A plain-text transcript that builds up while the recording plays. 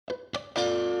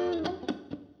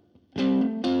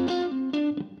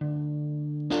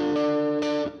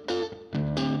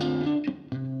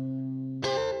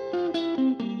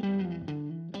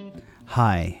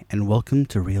Hi, and welcome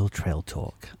to Real Trail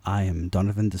Talk. I am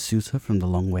Donovan D'Souza from The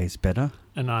Long Ways Better.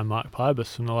 And I'm Mark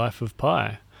Pybus from The Life of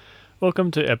Pi. Welcome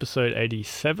to episode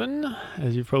 87.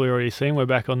 As you've probably already seen, we're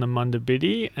back on the Munda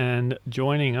Biddi, and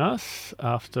joining us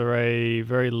after a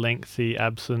very lengthy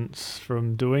absence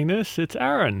from doing this, it's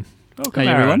Aaron. Welcome, Hey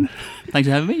Aaron. everyone. Thanks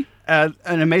for having me. And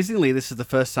amazingly, this is the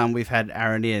first time we've had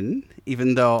Aaron in,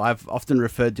 even though I've often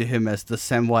referred to him as the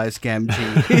Samwise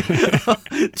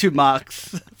Gamgee to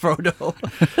Mark's Frodo.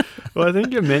 Well, I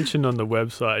think you're mentioned on the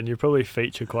website, and you probably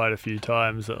feature quite a few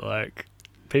times that, like,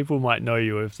 people might know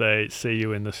you if they see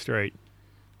you in the street.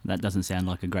 That doesn't sound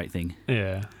like a great thing.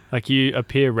 Yeah. Like, you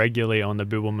appear regularly on the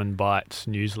Bibbleman Bites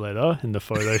newsletter in the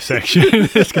photo section.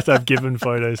 It's because I've given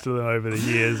photos to them over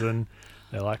the years, and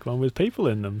they like one with people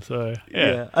in them. So,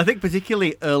 yeah. I think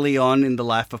particularly early on in the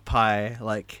Life of Pi,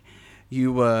 like,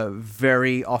 you were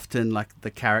very often like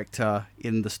the character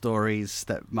in the stories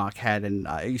that Mark had, and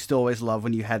I used to always love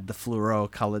when you had the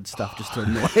fluoro-coloured stuff just to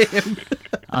annoy him.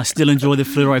 I still enjoy the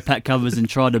fluoro pack covers and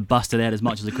tried to bust it out as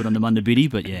much as I could on the Munda Biddi,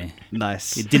 but yeah,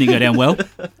 Nice. it didn't go down well.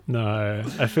 No,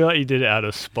 I feel like you did it out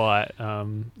of spite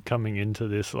coming into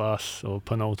this last or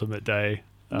penultimate day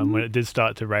when it did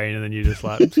start to rain, and then you just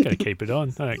like, I'm just going to keep it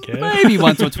on. I don't care. Maybe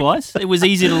once or twice. It was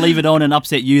easier to leave it on and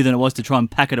upset you than it was to try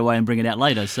and pack it away and bring it out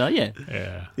later. So yeah.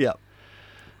 Yeah.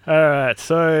 All right,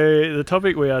 so the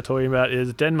topic we are talking about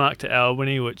is Denmark to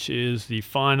Albany, which is the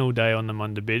final day on the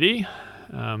Munda Biddi.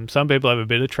 Some people have a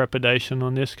bit of trepidation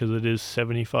on this because it is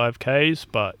 75 Ks,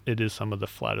 but it is some of the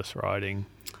flattest riding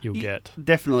you'll get.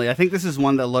 Definitely. I think this is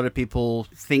one that a lot of people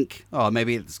think, oh,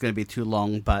 maybe it's going to be too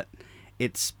long, but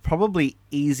it's probably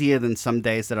easier than some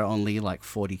days that are only like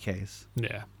 40 Ks.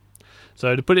 Yeah.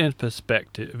 So to put it in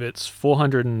perspective, it's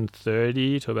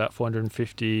 430 to about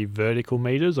 450 vertical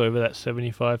meters over that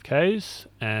 75 Ks,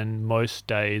 and most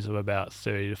days of about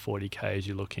 30 to 40 Ks,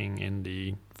 you're looking in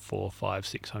the 400, 500,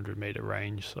 600 meter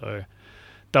range. So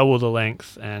double the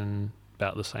length and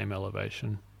about the same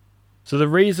elevation. So the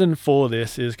reason for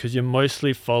this is because you're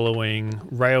mostly following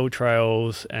rail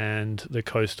trails and the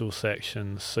coastal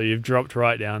sections. So you've dropped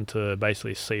right down to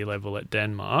basically sea level at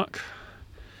Denmark.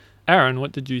 Aaron,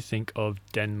 what did you think of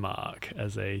Denmark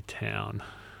as a town?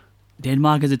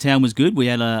 Denmark as a town was good. We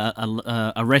had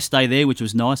a rest day there, which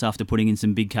was nice after putting in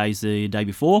some big Ks the day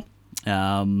before.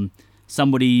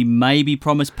 Somebody maybe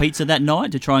promised pizza that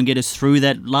night to try and get us through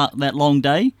that long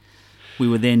day. We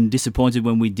were then disappointed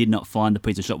when we did not find the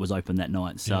pizza shop was open that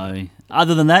night. So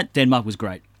other than that, Denmark was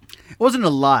great. It wasn't a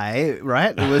lie,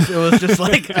 right? It was just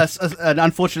like an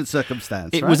unfortunate circumstance.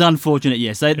 It right? was unfortunate,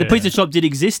 yes. The pizza shop did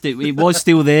exist. It was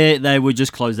still there. They were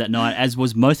just closed that night, as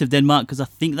was most of Denmark, because I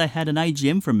think they had an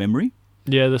AGM from memory.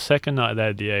 Yeah, the second night they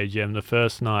had the AGM. The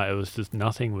first night it was just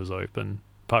nothing was open,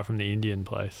 apart from the Indian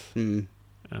place. Mm.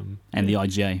 And the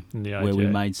IGA, And the where we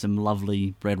IGA. made some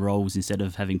lovely bread rolls instead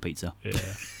of having pizza. Yeah.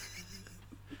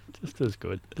 Just as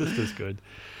good.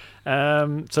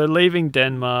 So leaving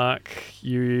Denmark,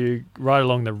 you ride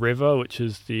along the river, which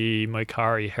is the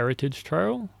Mokari Heritage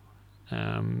Trail.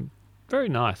 Very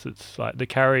nice. It's like the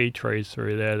karri trees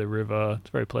through there, the river. It's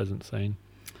a very pleasant scene.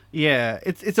 Yeah,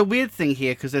 it's a weird thing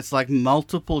here because it's like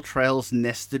multiple trails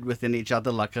nested within each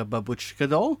other like a babushka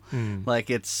doll.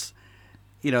 Like it's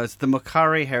the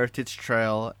Mokari Heritage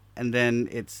Trail, and then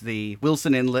it's the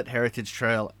Wilson Inlet Heritage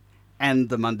Trail and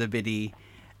the Munda Biddi,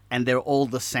 and they're all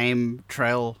the same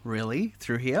trail really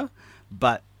through here,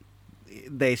 but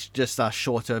they just are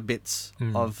shorter bits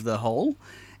of the whole.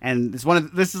 And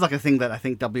this is like a thing that I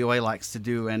think WA likes to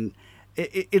do, and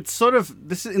it's sort of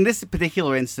in this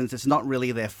particular instance, it's not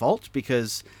really their fault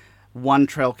because one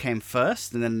trail came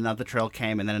first, and then another trail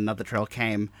came, and then another trail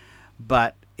came,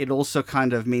 but it also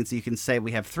kind of means that you can say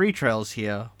we have three trails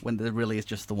here when there really is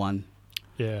just the one.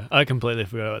 Yeah, I completely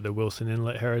forgot about the Wilson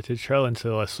Inlet Heritage Trail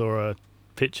until I saw a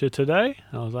picture today.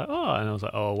 I was like,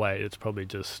 oh wait, it's probably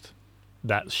just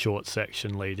that short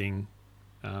section leading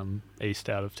east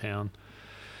out of town.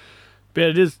 But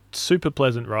it is super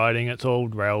pleasant riding. It's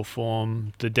old rail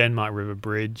form. The Denmark River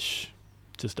Bridge,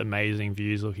 just amazing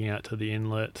views looking out to the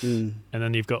inlet. And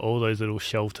then you've got all those little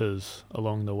shelters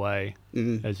along the way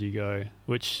as you go,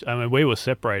 which, I mean, we were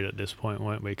separated at this point,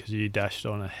 weren't we? Because you dashed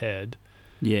on ahead.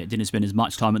 Yeah, didn't spend as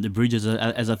much time at the bridge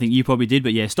as I think you probably did,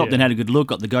 but yeah, stopped and had a good look,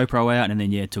 got the GoPro out, and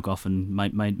then took off and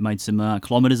made some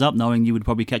kilometres up, knowing you would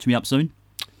probably catch me up soon.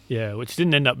 Yeah, which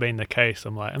didn't end up being the case.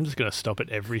 I'm like, I'm just going to stop at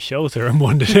every shelter and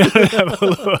wander down and have a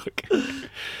look.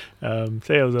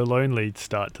 So it was a lonely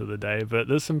start to the day, but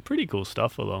there's some pretty cool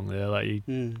stuff along there. Like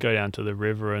you go down to the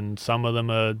river, and some of them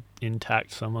are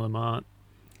intact, some of them aren't.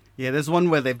 Yeah, there's one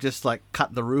where they've just like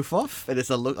cut the roof off, and it's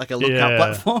a lookout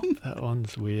platform. That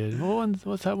one's weird.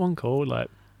 What's that one called? Like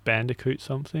Bandicoot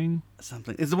something?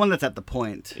 Something. It's the one that's at the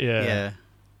point. Yeah.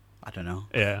 I don't know.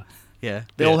 Yeah. Yeah.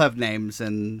 They all have names,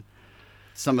 and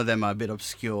some of them are a bit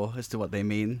obscure as to what they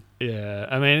mean. Yeah.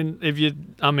 I mean, if you're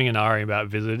umming and ahhing about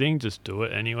visiting, just do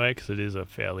it anyway, because it is a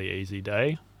fairly easy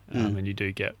day. And you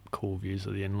do get cool views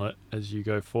of the inlet as you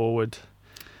go forward.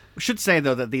 We should say,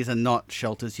 though, that these are not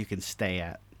shelters you can stay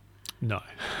at. No.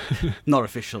 Not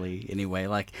officially, anyway.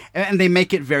 Like, and they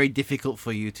make it very difficult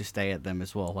for you to stay at them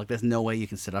as well. Like, there's no way you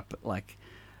can set up, like,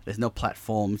 there's no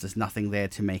platforms, there's nothing there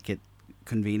to make it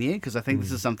convenient. Because I think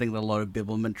this is something that a lot of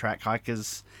Bibbulmun track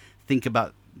hikers think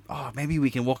about. Oh, maybe we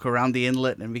can walk around the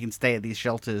inlet and we can stay at these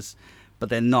shelters. But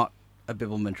they're not a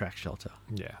Bibbulmun track shelter.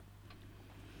 Yeah.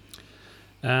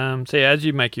 So yeah, as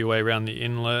you make your way around the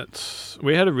inlet,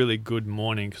 we had a really good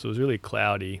morning because it was really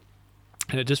cloudy,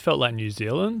 and it just felt like New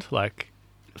Zealand, like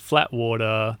flat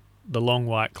water, the long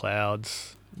white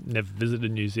clouds. Never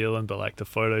visited New Zealand, but like the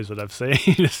photos that I've seen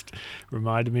just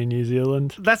reminded me of New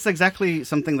Zealand. That's exactly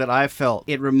something that I felt.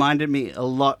 It reminded me a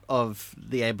lot of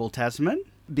the Abel Tasman,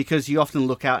 because you often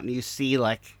look out and you see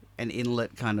like an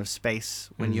inlet kind of space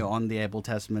when you're on the Abel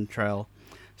Tasman trail.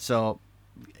 So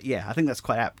yeah, I think that's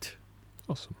quite apt.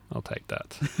 Awesome. I'll take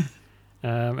that.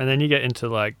 And then you get into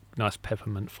like nice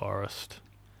peppermint forest.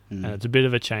 And it's a bit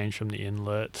of a change from the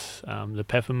inlet. The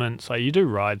peppermints, like you do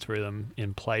ride through them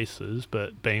in places,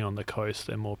 but being on the coast,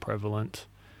 they're more prevalent.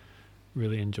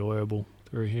 Really enjoyable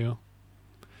through here.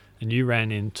 And you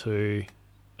ran into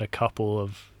a couple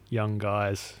of young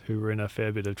guys who were in a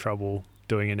fair bit of trouble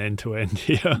doing an end-to-end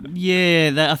here.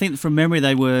 Yeah, I think from memory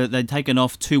they'd taken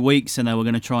off 2 weeks and they were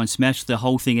going to try and smash the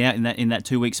whole thing out in that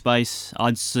 2 week space.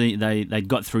 I'd see they'd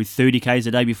got through 30 k's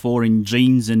a day before in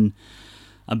jeans and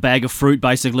a bag of fruit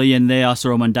basically, and there I saw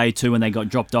them on day 2 and they got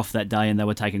dropped off that day and they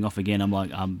were taking off again. I'm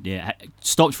like,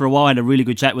 stopped for a while, had a really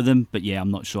good chat with them, but yeah,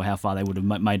 I'm not sure how far they would have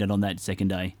made it on that second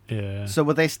day. Yeah. So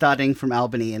were they starting from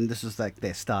Albany, and this was like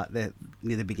their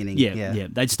near the beginning? Yeah.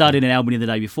 They'd started in Albany the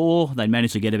day before. They'd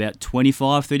managed to get about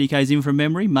 25, 30 k's in from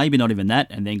memory, maybe not even that,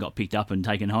 and then got picked up and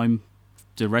taken home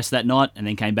to rest that night, and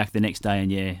then came back the next day,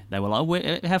 and they were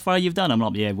like, how far you've done? I'm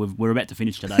like, we're about to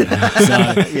finish today.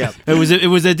 So it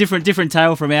was a different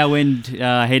tale from our end,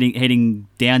 heading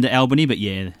down to Albany, but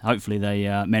yeah, hopefully they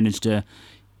managed to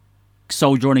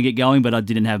soldier on and get going, but I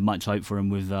didn't have much hope for them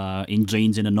with in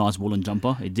jeans and a nice woolen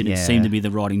jumper. It didn't seem to be the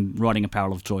riding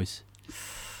apparel of choice.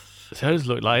 So it does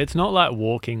look like it's not like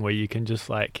walking where you can just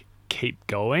like keep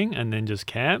going and then just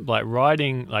camp. Like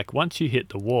riding, like once you hit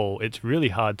the wall, it's really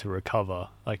hard to recover.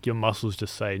 Like your muscles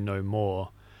just say no more.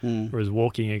 Whereas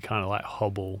walking, you kind of like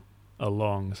hobble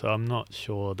along. So I'm not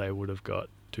sure they would have got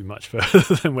too much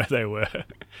further than where they were.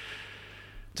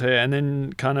 So yeah, and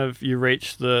then kind of you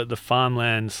reach the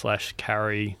farmland /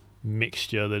 carry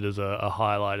mixture that is a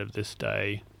highlight of this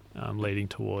day, leading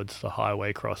towards the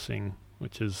highway crossing,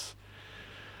 which is.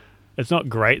 It's not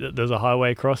great that there's a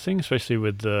highway crossing, especially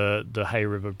with the Hay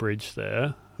River Bridge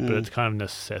there, but it's kind of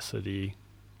necessity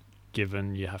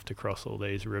given you have to cross all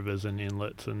these rivers and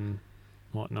inlets and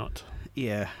whatnot.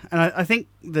 Yeah, and I think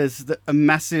there's a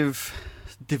massive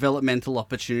developmental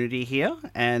opportunity here,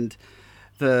 and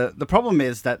the problem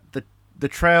is that the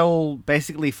trail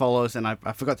basically follows, and I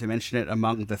forgot to mention it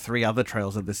among the 3 other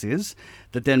trails that this is,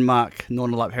 the Denmark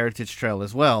Nornalup Heritage Trail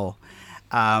as well.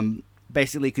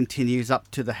 Basically continues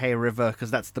up to the Hay River, because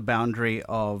that's the boundary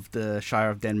of the Shire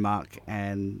of Denmark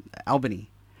and Albany.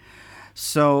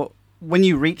 So when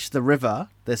you reach the river,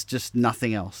 there's just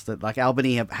nothing else. That like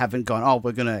Albany haven't gone,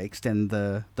 we're going to extend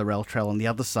the rail trail on the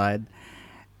other side.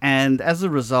 And as a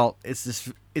result, it's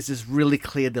this really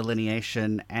clear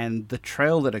delineation, and the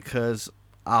trail that occurs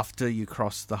after you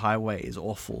cross the highway is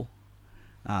awful.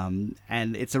 And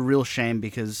it's a real shame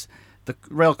because the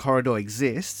rail corridor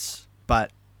exists,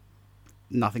 but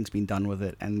nothing's been done with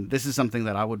it, and this is something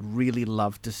that I would really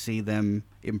love to see them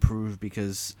improve,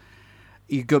 because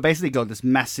you basically go this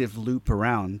massive loop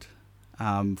around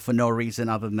for no reason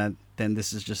other than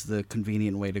this is just the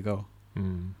convenient way to go. I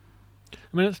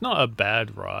mean, it's not a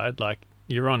bad ride. Like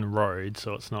you're on road,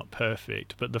 so it's not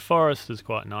perfect, but the forest is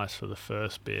quite nice for the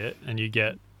first bit, and you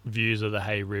get views of the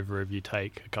Hay River if you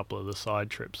take a couple of the side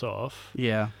trips off.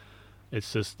 Yeah.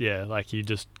 It's just, like you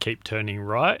just keep turning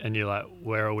right and you're like,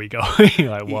 where are we going?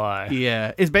 Like, why?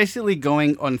 Yeah. It's basically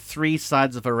going on 3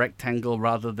 sides of a rectangle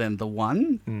rather than the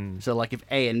one. So like if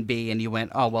A and B and you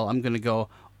went, I'm going to go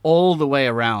all the way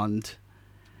around.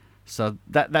 So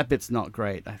that bit's not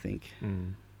great, I think.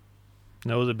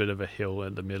 There was a bit of a hill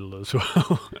in the middle as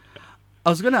well. I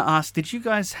was going to ask, did you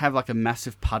guys have like a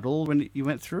massive puddle when you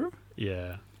went through?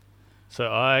 Yeah. So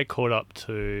I caught up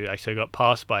to, actually I got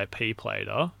passed by a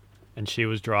P-plater, and she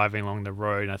was driving along the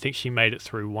road, and I think she made it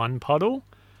through one puddle,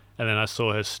 and then I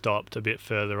saw her stopped a bit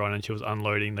further on, and she was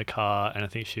unloading the car, and I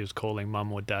think she was calling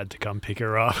mum or dad to come pick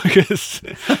her up because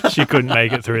she couldn't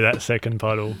make it through that second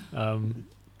puddle.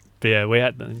 But yeah,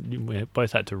 we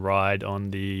both had to ride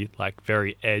on the like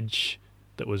very edge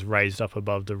that was raised up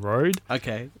above the road.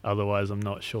 Okay. Otherwise, I'm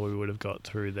not sure we would have got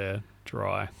through there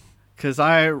dry. Because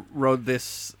I rode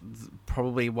this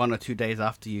probably 1 or 2 days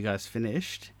after you guys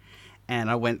finished, and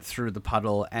I went through the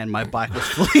puddle, and my bike was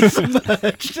fully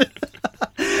submerged,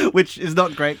 which is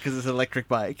not great because it's an electric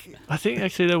bike. I think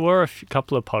actually there were a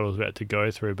couple of puddles we had to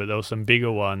go through, but there were some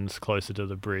bigger ones closer to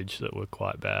the bridge that were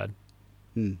quite bad.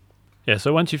 Yeah,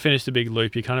 so once you finish the big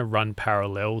loop, you kind of run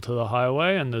parallel to the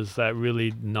highway, and there's that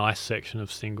really nice section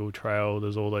of single trail.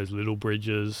 There's all those little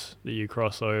bridges that you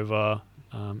cross over,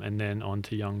 and then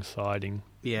onto Young Siding.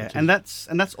 Yeah, and that's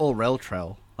all rail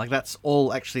trail. Like that's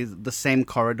all actually the same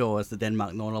corridor as the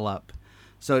Denmark Nordalap.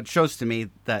 So it shows to me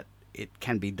that it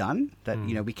can be done. That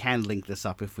we can link this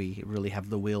up if we really have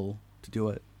the will to do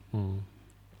it.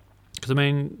 Because, I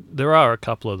mean, there are a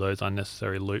couple of those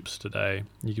unnecessary loops today.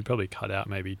 You could probably cut out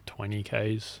maybe 20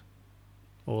 Ks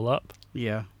all up.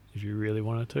 Yeah. If you really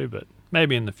wanted to, but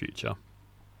maybe in the future.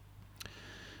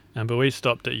 But we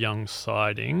stopped at Young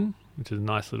Siding, which is a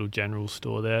nice little general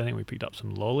store there. I think we picked up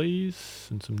some lollies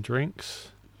and some drinks.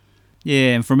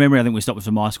 Yeah, and from memory, I think we stopped with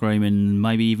some ice cream and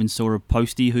maybe even saw a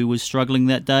postie who was struggling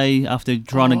that day after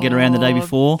trying to get around the day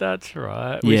before. That's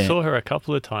right. We saw her a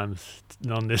couple of times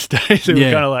on this day, so we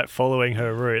were kind of like following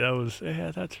her route.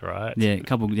 That's right. Yeah, a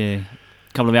couple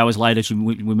of hours later,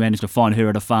 we managed to find her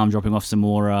at a farm dropping off some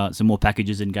more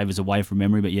packages and gave us away from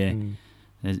memory. But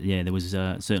there was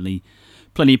certainly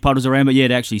plenty of puddles around. But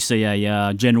to actually see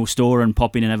a general store and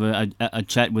pop in and have a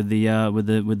chat with the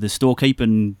storekeep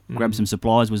and grab some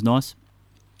supplies was nice.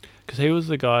 Because he was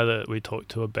the guy that we talked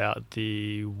to about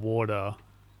the water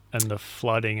and the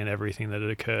flooding and everything that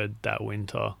had occurred that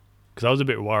winter. Because I was a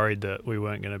bit worried that we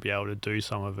weren't going to be able to do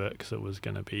some of it because it was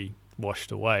going to be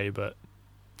washed away. But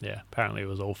yeah, apparently it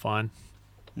was all fine.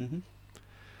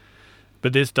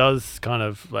 But this does kind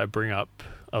of like bring up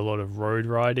a lot of road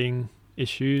riding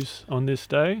issues on this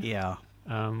day. Yeah.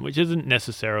 Which isn't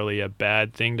necessarily a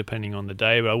bad thing depending on the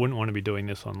day, but I wouldn't want to be doing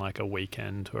this on like a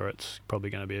weekend where it's probably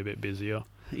going to be a bit busier.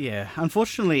 Yeah,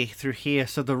 unfortunately through here,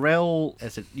 so the rail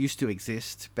as it used to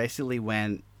exist basically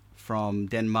went from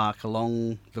Denmark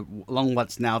along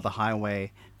what's now the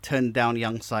highway, turned down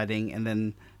Young Siding, and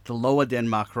then the lower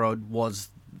Denmark Road was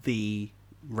the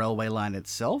railway line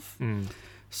itself.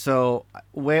 So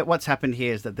what's happened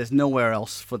here is that there's nowhere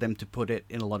else for them to put it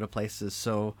in a lot of places.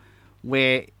 So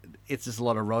where it's just a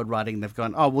lot of road riding, they've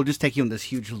gone, we'll just take you on this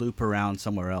huge loop around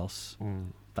somewhere else.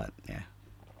 But yeah.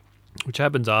 Which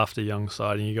happens after Young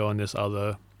Siding. You go on this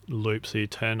other loop, so you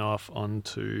turn off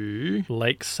onto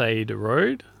Lakeside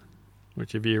Road,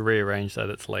 which if you rearrange that,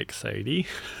 it's Lake Sadie.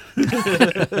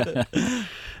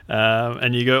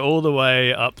 And you go all the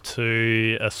way up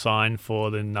to a sign for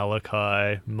the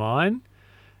Nullakai mine.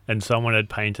 And someone had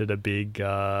painted a big,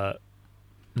 not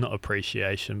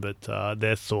appreciation, but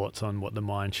their thoughts on what the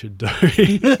mine should do.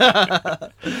 I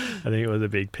think it was a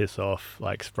big piss off,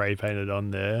 like spray painted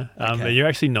on there. And you're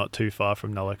actually not too far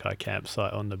from Nullakai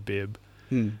campsite on the Bib,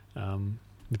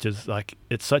 which is like,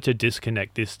 it's such a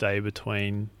disconnect this day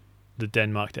between the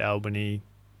Denmark to Albany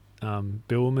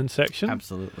Billerman section.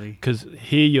 Absolutely. Because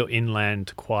here you're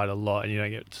inland quite a lot and you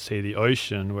don't get to see the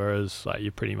ocean, whereas like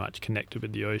you're pretty much connected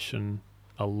with the ocean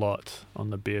a lot on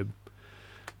the Bib,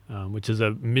 which is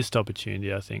a missed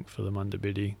opportunity, I think, for the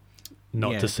Mundabiddi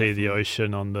not to see the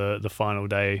ocean on the final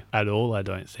day at all, I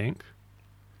don't think.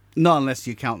 Not unless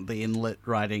you count the inlet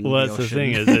riding the ocean. Well, that's the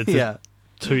thing, is it's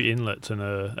 2 inlets and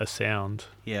a sound.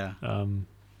 Yeah.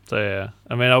 So, yeah.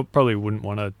 I mean, I probably wouldn't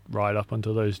want to ride up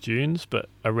onto those dunes, but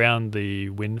around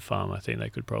the wind farm, I think they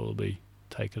could probably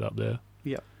take it up there.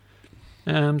 Yeah.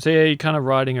 So yeah, you're kind of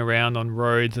riding around on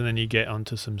roads, and then you get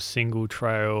onto some single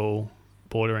trail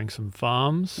bordering some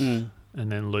farms, and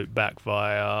then loop back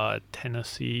via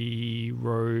Tennessee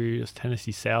Road,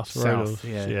 Tennessee South Road.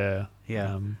 Yeah.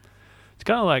 It's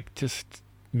kind of like just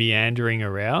meandering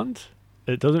around.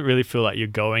 It doesn't really feel like you're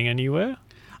going anywhere.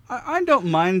 I don't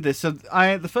mind this. So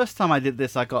the first time I did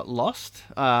this, I got lost.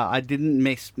 I didn't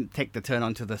take the turn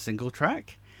onto the single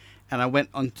track, and I went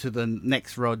onto the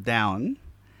next road down.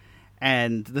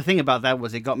 And the thing about that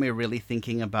was it got me really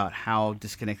thinking about how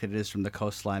disconnected it is from the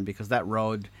coastline, because that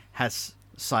road has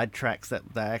side tracks that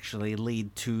actually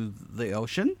lead to the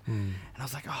ocean. And I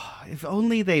was like, if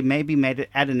only they maybe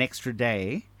add an extra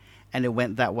day and it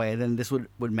went that way, then this would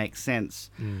make sense.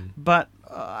 But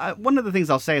one of the things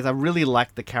I'll say is I really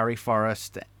like the Karri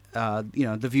Forest,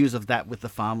 the views of that with the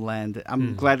farmland.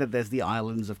 I'm glad that there's the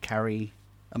islands of Karri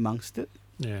amongst it.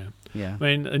 Yeah. Yeah. I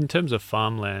mean, in terms of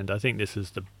farmland, I think this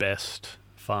is the best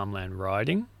farmland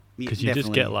riding because you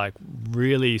just get like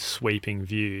really sweeping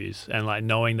views, and like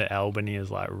knowing that Albany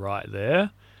is like right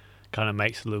there kind of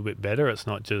makes it a little bit better. It's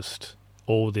not just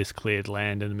all this cleared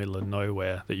land in the middle of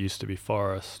nowhere that used to be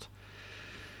forest.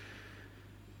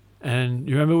 And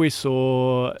you remember we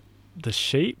saw the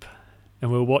sheep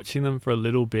and we were watching them for a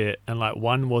little bit and like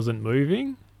one wasn't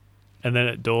moving, and then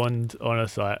it dawned on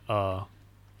us like, oh,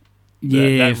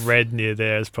 that red near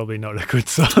there is probably not a good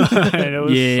sign. It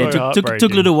was so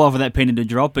took a little while for that penny to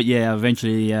drop, but yeah,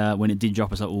 eventually when it did drop,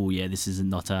 I was like, oh yeah, this is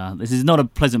not a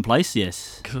pleasant place.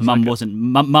 Yes,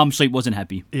 Mum sheep wasn't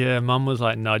happy. Yeah, Mum was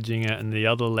like nudging it, and the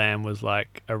other lamb was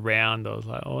like around. I was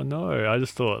like, oh no! I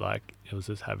just thought like it was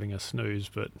just having a snooze,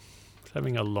 but it's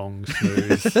having a long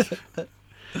snooze. But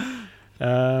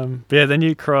yeah, then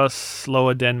you cross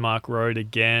Lower Denmark Road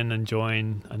again and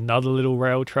join another little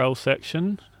rail trail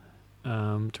section.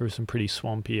 Through some pretty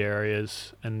swampy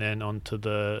areas, and then onto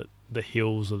the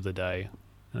hills of the day.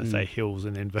 And I say hills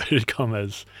in inverted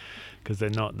commas because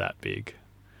they're not that big.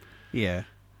 Yeah.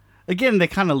 Again, they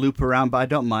kind of loop around, but I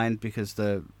don't mind because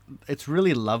it's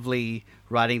really lovely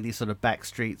riding these sort of back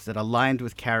streets that are lined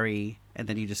with Karri, and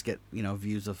then you just get,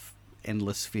 views of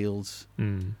endless fields.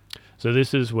 So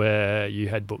this is where you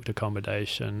had booked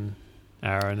accommodation,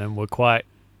 Aaron, and were quite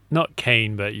not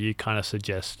keen, but you kind of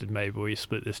suggested maybe we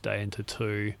split this day into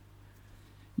two.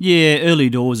 Yeah, early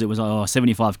doors it was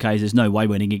 75 k's. There's no way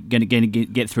we're going to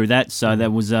get through that. So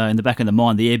that was in the back of the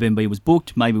mind. The Airbnb was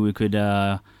booked. Maybe we could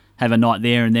have a night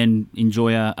there and then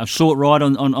enjoy a short ride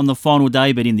on the final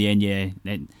day. But in the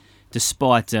end,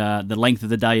 despite the length of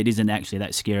the day, it isn't actually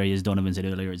that scary as Donovan said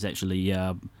earlier. It's actually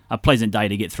a pleasant day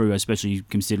to get through, especially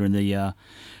considering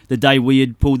the day we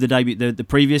had pulled the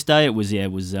previous day. It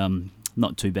was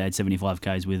not too bad. 75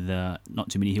 k's with not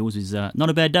too many hills is not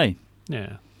a bad day.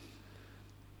 Yeah.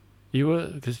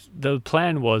 Because the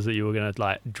plan was that you were going to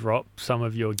like drop some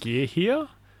of your gear here,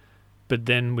 but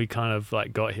then we kind of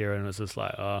like got here and it was just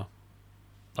like,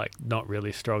 like not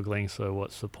really struggling. So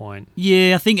what's the point?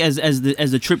 Yeah, I think as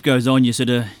the trip goes on,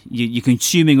 you're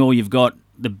consuming all you've got.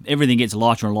 Everything gets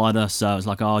lighter and lighter. So it's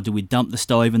like, do we dump the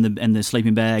stove and the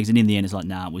sleeping bags? And in the end, it's like,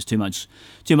 nah, it was too much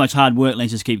hard work.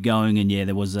 Let's just keep going. And yeah,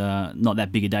 there was not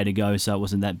that big a day to go, so it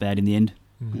wasn't that bad in the end.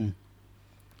 Mm-hmm.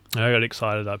 I got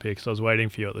excited up here because I was waiting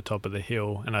for you at the top of the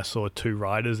hill and I saw two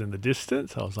riders in the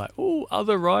distance. I was like, oh,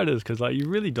 other riders, because like you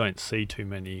really don't see too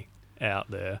many out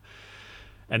there.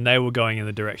 And they were going in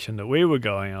the direction that we were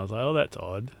going. I was like, oh, that's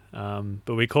odd.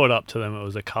 But we caught up to them. It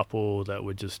was a couple that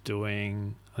were just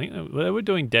doing, I think they were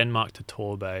doing Denmark to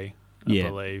Torbay, I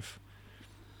believe.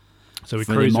 So we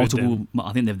cruised with them.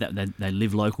 I think they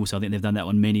live local, so I think they've done that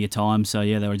one many a time. So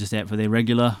yeah, they were just out for their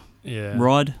regular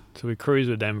ride. So we cruised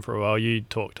with them for a while. You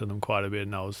talked to them quite a bit,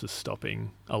 and I was just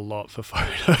stopping a lot for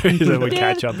photos. And we'd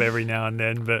catch up every now and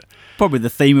then. But probably the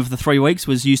theme of the 3 weeks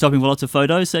was you stopping for lots of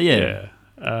photos. So yeah.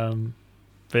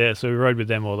 But yeah, so we rode with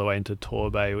them all the way into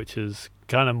Torbay, which is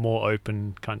kind of more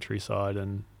open countryside,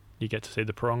 and you get to see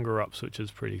the Paronga-Ups, which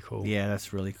is pretty cool. Yeah,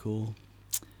 that's really cool.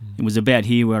 It was about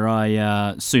here where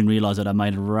I soon realised that I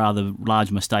made a rather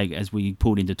large mistake as we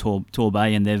pulled into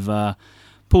Torbay, and they've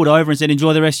pulled over and said,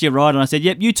 enjoy the rest of your ride. And I said,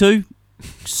 yep, you too.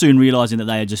 Soon realising that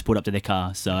they had just put up to their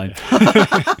car. So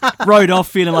rode off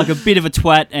feeling like a bit of a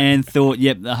twat and thought,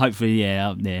 yep, hopefully,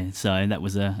 up there. So that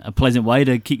was a pleasant way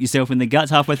to kick yourself in the guts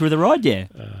halfway through the ride,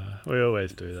 we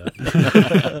always do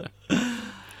that.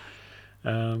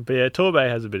 But yeah, Torbay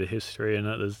has a bit of history in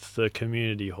it. There's the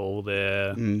community hall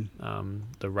there.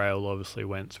 The rail obviously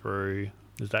went through.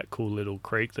 There's that cool little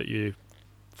creek that you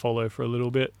follow for a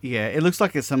little bit. Yeah, it looks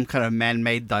like it's some kind of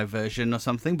man-made diversion or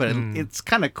something, but it's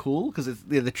kind of cool because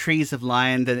the trees have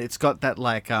lined and it's got that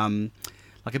like a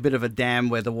bit of a dam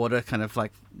where the water kind of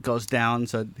like goes down.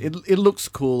 So it looks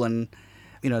cool, and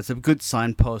it's a good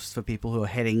signpost for people who are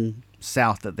heading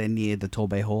south that they're near the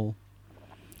Torbay Hall.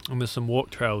 And there's some walk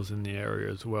trails in the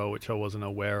area as well, which I wasn't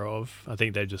aware of. I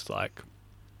think they're just like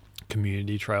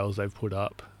community trails they've put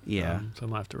up. Yeah. So I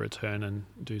might have to return and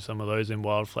do some of those in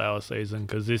wildflower season,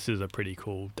 because this is a pretty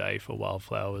cool day for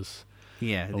wildflowers.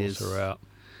 Yeah, it is. Throughout.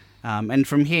 And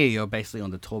from here, you're basically on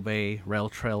the Torbay rail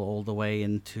trail all the way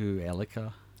into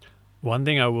Ellicka. One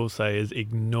thing I will say is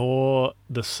ignore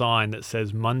the sign that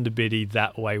says Mundabiddy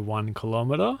that way 1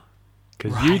 kilometre.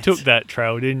 Because you took that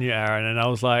trail, didn't you, Aaron? And I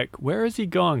was like, where has he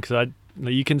gone? Because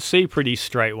you can see pretty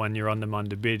straight when you're on the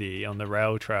Mundabiddi on the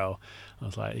rail trail. I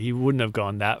was like, he wouldn't have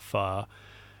gone that far.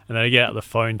 And then I get out the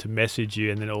phone to message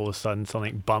you, and then all of a sudden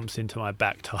something bumps into my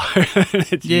back tire.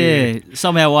 It's you.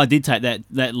 Somehow I did take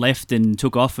that left and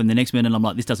took off, and the next minute I'm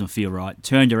like, this doesn't feel right.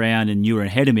 Turned around and you were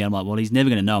ahead of me. I'm like, well, he's never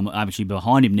going to know I'm actually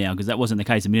behind him now, because that wasn't the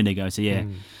case a minute ago. So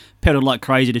pedaled like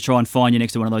crazy to try and find you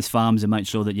next to one of those farms and make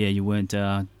sure that you weren't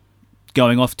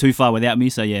going off too far without me.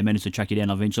 So managed to track you down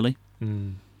eventually.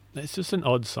 It's just an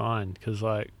odd sign, because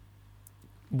like,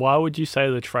 why would you say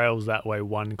the trail's that way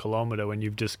 1 kilometre when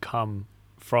you've just come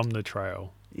from the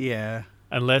trail? Yeah.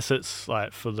 Unless it's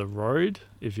like for the road,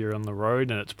 if you're on the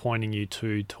road and it's pointing you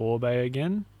to Torbay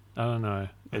again. I don't know.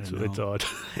 It's odd.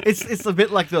 It's a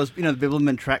bit like those, the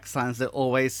Bibbulmun track signs that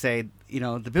always say, the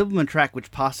Bibbulmun track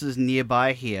which passes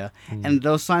nearby here, and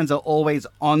those signs are always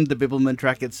on the Bibbulmun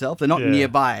track itself. They're not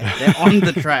nearby. They're on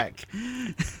the track.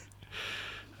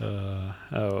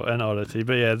 An oddity.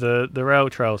 But yeah, the rail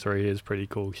trail through here is pretty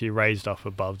cool. She raised up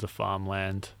above the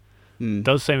farmland.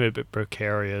 Does seem a bit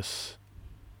precarious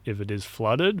if it is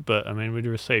flooded, but I mean, we'd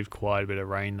received quite a bit of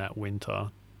rain that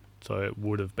winter, so it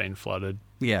would have been flooded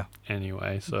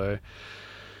anyway. So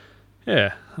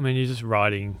yeah, I mean, you're just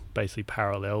riding basically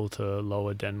parallel to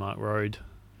Lower Denmark Road.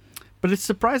 But it's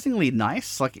surprisingly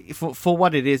nice, like for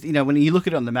what it is. When you look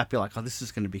at it on the map, you're like, oh, this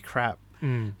is going to be crap.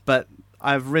 But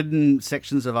I've ridden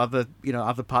sections of other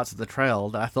parts of the trail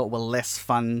that I thought were less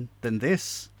fun than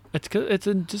this. It's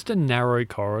just a narrow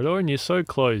corridor, and you're so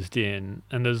closed in,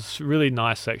 and there's really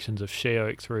nice sections of she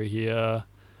oak through here.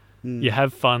 You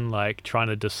have fun, like, trying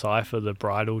to decipher the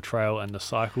bridle trail and the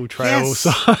cycle trail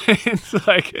signs.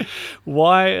 Like,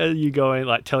 why are you going,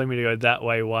 like, telling me to go that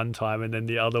way one time and then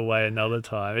the other way another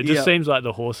time? It just seems like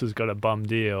the horses got a bum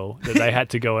deal that they had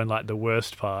to go in, like, the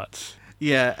worst parts.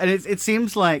 Yeah, and it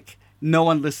seems like no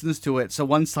one listens to it, so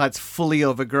one side's fully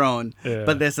overgrown,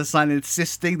 but there's a sign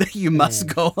insisting that you must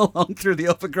go along through the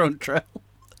overgrown trail.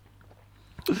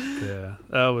 Yeah,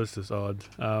 that was just odd.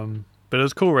 But it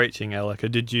was cool reaching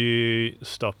Ellicott. Did you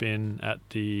stop in at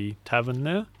the tavern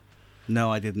there?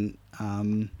 No, I didn't.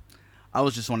 I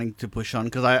was just wanting to push on,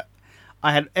 because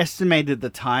I had estimated the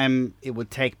time it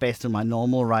would take based on my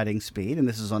normal riding speed, and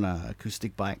this is on an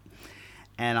acoustic bike.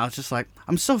 And I was just like,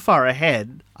 I'm so far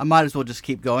ahead, I might as well just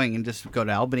keep going and just go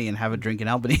to Albany and have a drink in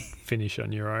Albany. Finish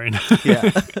on your own.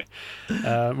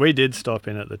 Yeah. We did stop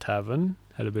in at the tavern,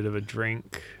 had a bit of a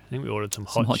drink. I think we ordered some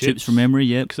hot chips from memory,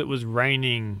 because it was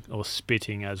raining or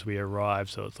spitting as we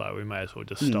arrived, so it's like we may as well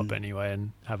just stop anyway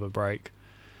and have a break.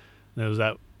 And there was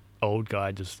that old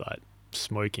guy just like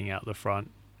smoking out the front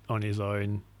on his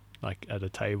own, like at a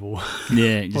table.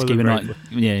 Yeah, just keep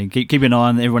an eye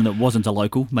on everyone that wasn't a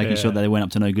local, making sure that they went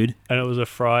up to no good. And it was a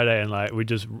Friday, and like we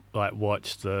just like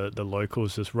watched the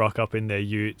locals just rock up in their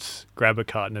utes, grab a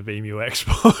carton of Emu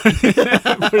Export, put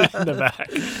it in the back.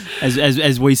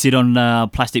 As we sit on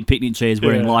plastic picnic chairs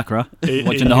wearing lycra,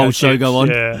 watching the whole show go on.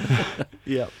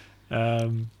 Yeah.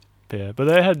 But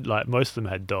they had most of them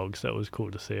had dogs. That was cool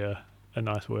to see a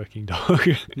nice working dog.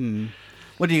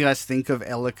 What do you guys think of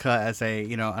Ellicott as a,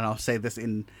 and I'll say this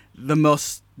in the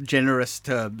most generous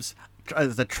terms,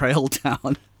 as a trail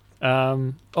town?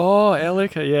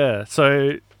 Ellicott, yeah.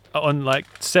 So on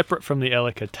separate from the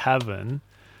Ellicott Tavern,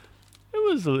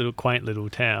 it was a little quaint little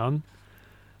town.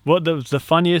 What the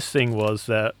funniest thing was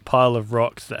that pile of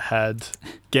rocks that had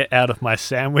 "Get out of my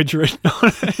sandwich" written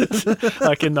on it,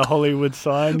 like in the Hollywood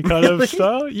sign kind of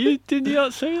style. Did you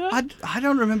not see that? I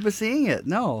don't remember seeing it,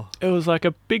 no. It was like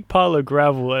a big pile of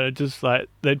gravel, and it just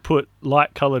they'd put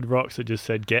light coloured rocks that just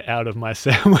said "Get out of my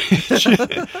sandwich."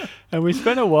 And we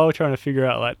spent a while trying to figure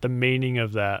out the meaning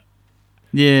of that.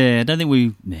 Yeah, I don't think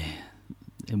we...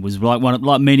 It was like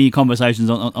many conversations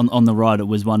on the ride. It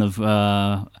was one of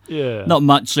not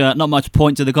much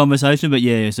point to the conversation, but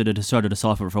sort of tried to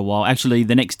decipher it for a while. Actually,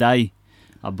 the next day,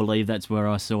 I believe that's where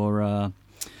I saw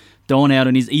Don out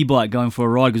on his e-bike going for a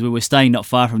ride, because we were staying not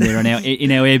far from there in our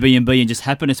Airbnb, and just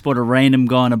happened to spot a random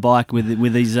guy on a bike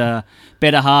with his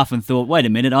better half, and thought, wait a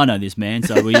minute, I know this man.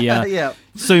 So we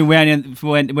soon wound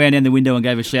down the window and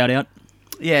gave a shout out.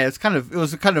 Yeah, it was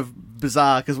kind of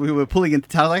bizarre, because we were pulling into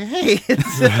town like, hey,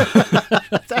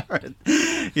 it's Aaron.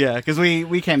 Yeah, because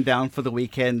we came down for the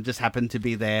weekend, just happened to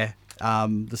be there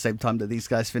the same time that these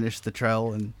guys finished the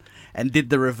trail, and did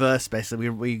the reverse. Basically,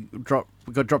 we got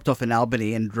dropped off in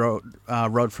Albany and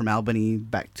rode from Albany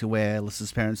back to where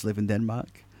Alyssa's parents live in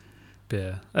Denmark.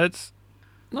 Yeah, it's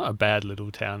not a bad little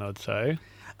town, I'd say.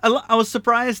 I was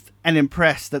surprised and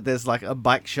impressed that there's a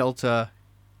bike shelter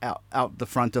out the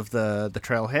front of the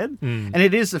trailhead, and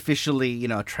it is officially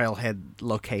a trailhead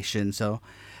location. So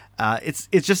it's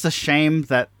just a shame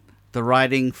that the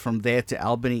riding from there to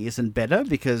Albany isn't better,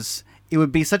 because it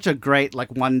would be such a great like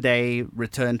 1-day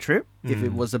return trip if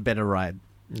it was a better ride.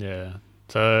 Yeah.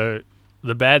 So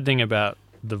the bad thing about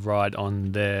the ride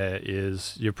on there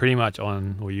is you're pretty much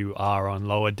on, or you are on,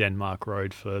 Lower Denmark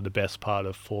Road for the best part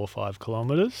of 4 or 5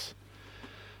 kilometres.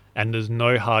 And there's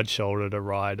no hard shoulder to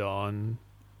ride on.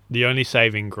 The only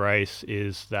saving grace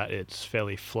is that it's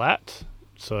fairly flat.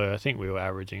 So I think we were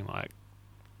averaging like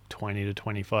 20 to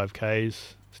 25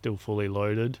 Ks, still fully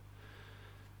loaded.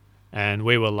 And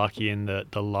we were lucky in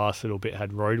that the last little bit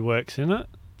had roadworks in it.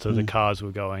 So the cars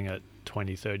were going at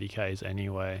 20, 30 Ks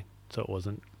anyway. So it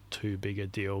wasn't too big a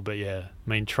deal. But yeah, I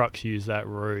mean, trucks use that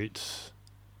route,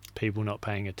 people not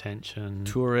paying attention.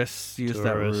 Tourists use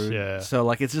that route. Yeah. So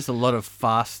like it's just a lot of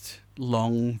fast,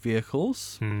 long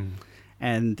vehicles.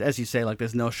 And as you say, like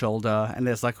there's no shoulder, and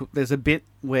there's a bit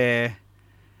where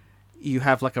you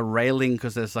have like a railing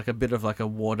because there's like a bit of like a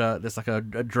water, there's like a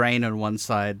drain on one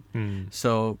side.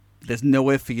 So there's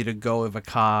nowhere for you to go if a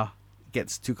car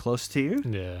gets too close to you.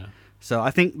 Yeah. So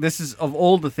I think this is, of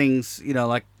all the things, you know,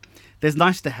 like there's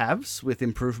nice to haves with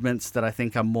improvements that I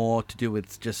think are more to do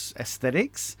with just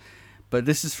aesthetics. But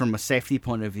this is, from a safety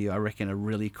point of view, I reckon a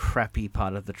really crappy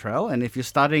part of the trail. And if you're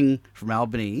starting from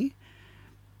Albany,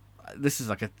 this is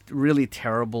like a really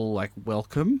terrible like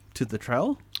welcome to the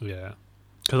trail. Yeah.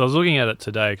 Because I was looking at it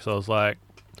today, because I was like,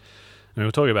 I mean,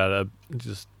 we'll talk about it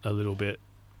just a little bit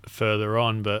further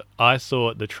on, but I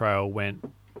thought the trail went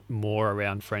more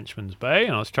around Frenchman's Bay,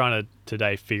 and I was trying to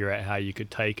today figure out how you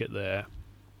could take it there.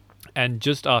 And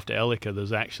just after Ellicott,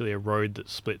 there's actually a road that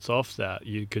splits off that.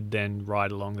 You could then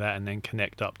ride along that and then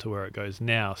connect up to where it goes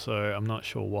now. So I'm not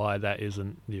sure why that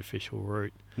isn't the official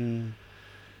route.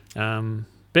 But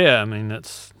yeah, I mean,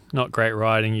 it's not great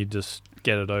riding. You just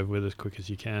get it over with as quick as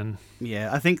you can. Yeah,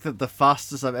 I think that the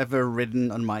fastest I've ever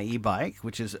ridden on my e-bike,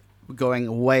 which is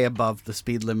going way above the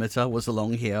speed limiter, was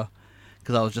along here.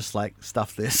 Because I was just like,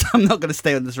 stuff this. I'm not going to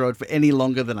stay on this road for any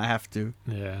longer than I have to.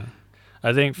 Yeah.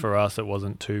 I think for us it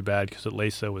wasn't too bad, because at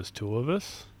least there was 2 of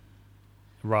us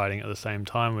riding at the same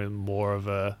time with more of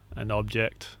an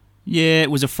object. Yeah, it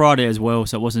was a Friday as well,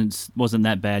 so it wasn't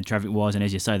that bad traffic-wise. And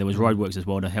as you say, there was roadworks as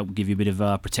well to help give you a bit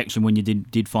of protection when you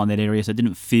did find that area. So it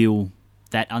didn't feel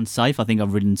that unsafe. I think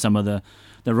I've ridden some of the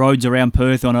roads around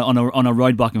Perth on a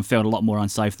road bike and felt a lot more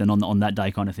unsafe than on that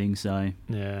day, kind of thing. So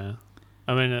yeah,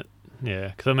 I mean,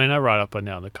 because I mean, I ride up and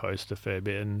down the coast a fair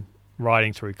bit, and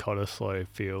riding through Cottesloe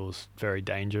feels very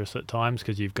dangerous at times,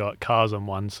 because you've got cars on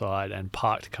one side and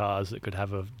parked cars that could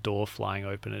have a door flying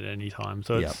open at any time.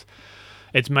 So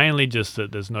it's mainly just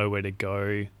that there's nowhere to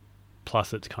go,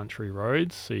 plus it's country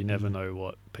roads, so you never know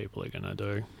what people are going to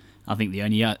do. I think the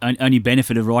only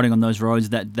benefit of riding on those roads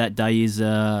that day is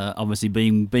obviously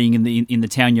being in the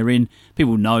town you're in.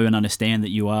 People know and understand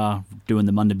that you are doing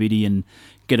the Mundabiddi, and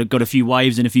got a few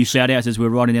waves and a few shout outs as we're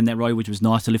riding down that road, which was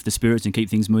nice to lift the spirits and keep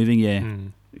things moving. Yeah.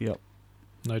 Yep.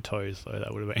 No toes though,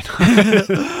 that would have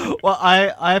been. Well,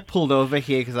 I pulled over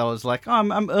here because I was like, oh,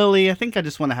 I'm early. I think I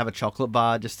just want to have a chocolate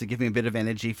bar just to give me a bit of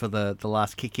energy for the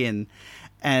last kick in.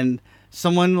 And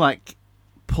someone like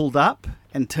pulled up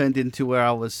and turned into where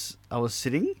I was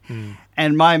sitting,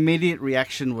 and my immediate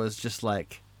reaction was just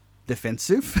like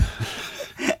defensive.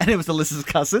 And it was Alyssa's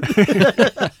cousin.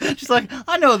 She's like,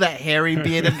 I know that hairy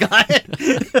bearded guy.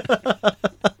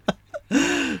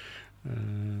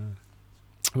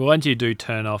 Well, once you do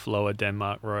turn off Lower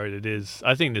Denmark Road,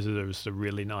 I think this is just a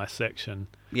really nice section.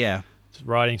 Yeah. It's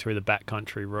riding through the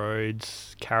backcountry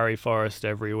roads, Karri Forest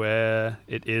everywhere.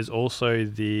 It is also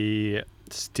the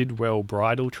Stidwell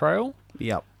Bridle Trail.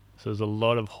 Yep. So there's a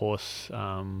lot of horse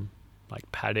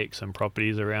like paddocks and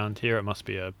properties around here. It must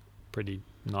be a pretty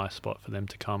nice spot for them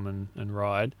to come and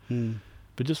ride.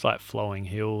 But just like flowing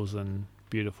hills and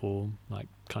beautiful like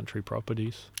country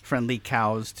properties. Friendly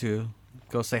cows to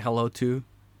go say hello to.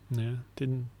 Yeah,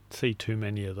 didn't see too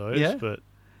many of those, but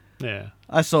yeah.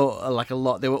 I saw like a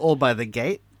lot. They were all by the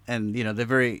gate, and you know, they're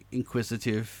very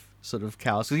inquisitive sort of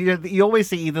cows. Because you always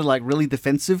see either like really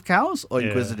defensive cows or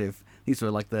inquisitive. These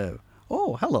were like the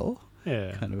hello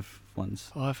kind of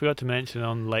ones. Oh, I forgot to mention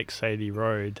on Lake Sadie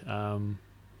Road,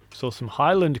 saw some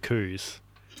Highland coos.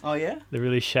 Oh yeah, the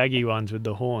really shaggy ones with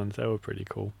the horns. They were pretty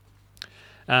cool.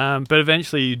 But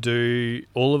eventually you do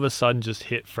all of a sudden just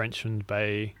hit Frenchman's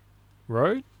Bay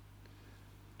Road.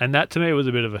 And that to me was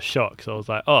a bit of a shock. So I was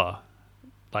like,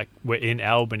 like we're in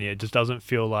Albany. It just doesn't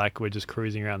feel like we're just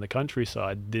cruising around the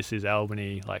countryside. This is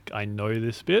Albany. Like I know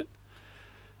this bit.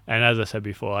 And as I said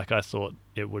before, like I thought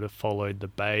it would have followed the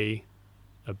bay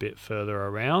a bit further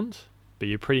around. But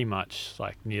you're pretty much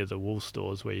like near the wool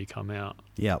stores where you come out.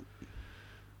 Yep.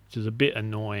 which is a bit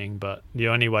annoying, but the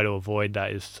only way to avoid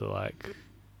that is to like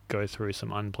go through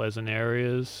some unpleasant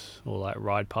areas or like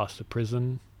ride past the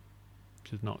prison,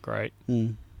 which is not great.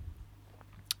 Mm.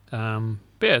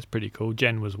 But yeah, it's pretty cool.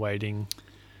 Jen was waiting.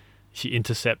 She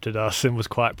intercepted us and was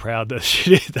quite proud that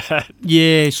she did that.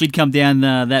 Yeah, she'd come down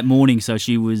that morning, so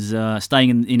she was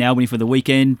staying in Albany for the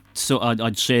weekend. So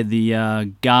I'd shared the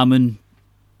Garmin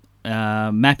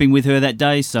mapping with her that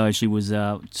day, so she was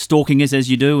stalking us as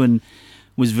you do, and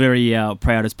was very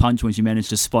proud as punch when she managed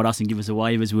to spot us and give us a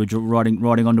wave as we were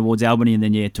riding on towards Albany, and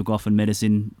then took off and met us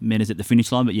at the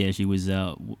finish line. But yeah, she was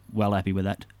well happy with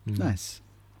that. Nice.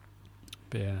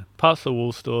 But yeah, past the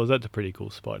wool stores, that's a pretty cool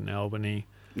spot in Albany.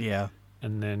 Yeah.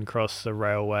 And then cross the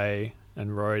railway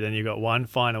and road, and you got one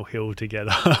final hill to get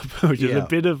up, which is a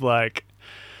bit of like,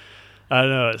 I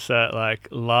don't know, it's that like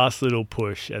last little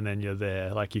push, and then you're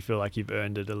there. Like you feel like you've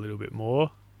earned it a little bit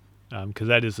more, because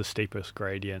that is the steepest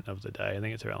gradient of the day. I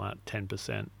think it's around like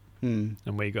 10%. And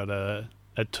we got a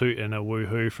toot and a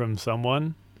woohoo from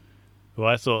someone who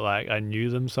I thought like I knew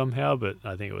them somehow, but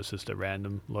I think it was just a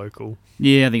random local.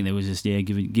 Yeah, I think there was just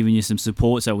giving you some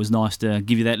support, so it was nice to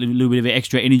give you that little bit of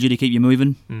extra energy to keep you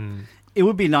moving. It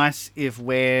would be nice if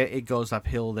where it goes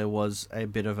uphill there was a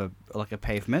bit of a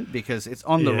pavement, because it's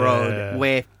on the road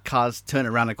where cars turn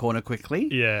around a corner quickly.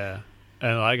 Yeah,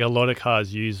 and like a lot of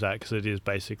cars use that because it is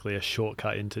basically a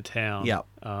shortcut into town. Yeah.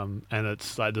 And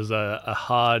it's like there's a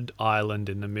hard island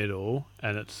in the middle,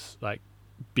 and it's like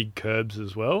big curbs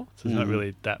as well, so there's not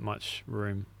really that much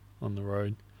room on the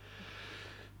road.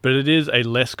 But it is a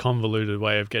less convoluted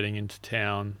way of getting into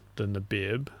town than the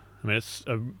Bib. I mean, it's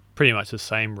pretty much the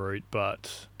same route,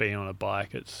 but being on a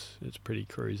bike, it's pretty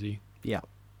cruisy. Yeah.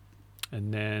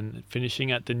 And then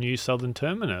finishing at the new Southern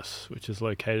Terminus, which is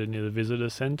located near the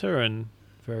visitor centre, and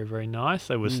very, very nice.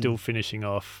 They were still finishing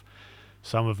off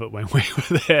some of it when we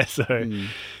were there, so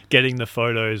getting the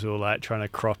photos, we were like trying to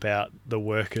crop out the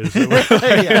workers that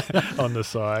were on the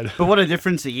side. But what a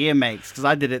difference a year makes, because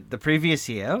I did it the previous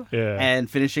year, Yeah. and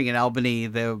finishing in Albany,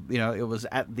 there, it was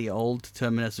at the old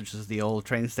terminus, which is the old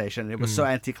train station. It was so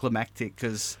anticlimactic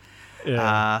because,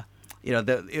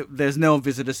 there's no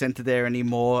visitor centre there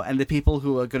anymore, and the people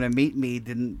who were going to meet me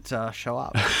didn't show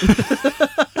up.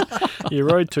 You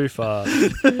rode too far.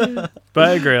 But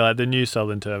I agree, like the new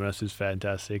Southern Terminus is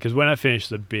fantastic, because when I finished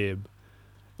the Bib,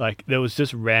 like there was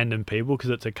just random people because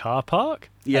it's a car park.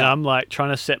 Yeah. And I'm like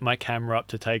trying to set my camera up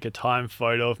to take a time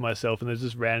photo of myself, and there's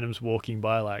just randoms walking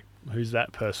by like, who's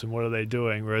that person? What are they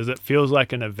doing? Whereas it feels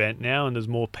like an event now, and there's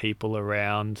more people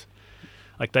around.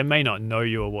 Like they may not know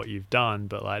you or what you've done,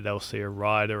 but like they'll see a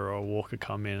rider or a walker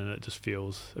come in, and it just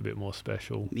feels a bit more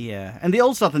special. Yeah, and the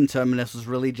old Southern Terminus was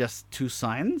really just two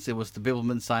signs. It was the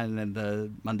Bibbulmun sign and the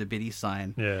Mundabiddi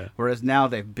sign. Yeah. Whereas now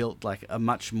they've built like a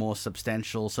much more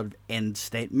substantial sort of end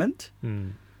statement.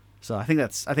 So I think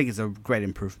it's a great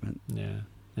improvement. Yeah.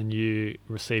 And you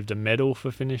received a medal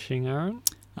for finishing, Aaron?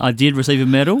 I did receive a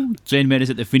medal. Jen met us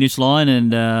at the finish line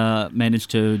and managed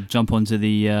to jump onto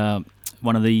the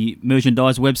one of the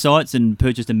merchandise websites and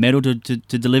purchased a medal to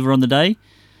deliver on the day.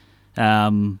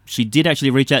 She did actually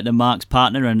reach out to Mark's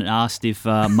partner and asked if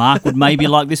Mark would maybe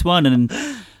like this one, and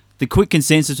the quick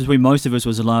consensus between most of us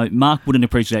was like, Mark wouldn't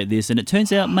appreciate this, and it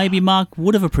turns out maybe Mark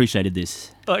would have appreciated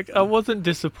this. Like, I wasn't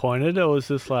disappointed. I was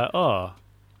just like, oh,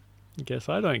 I guess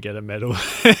I don't get a medal.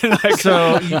 Like,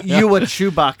 so you were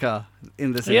Chewbacca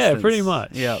in this instance. Yeah, pretty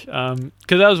much. Yeah.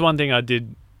 Because that was one thing I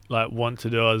did want to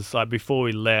do. I was like, before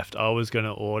we left, I was going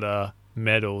to order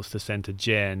medals to send to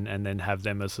Jen and then have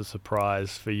them as a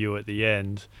surprise for you at the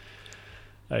end.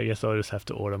 I guess I'll just have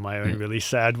to order my own really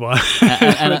sad one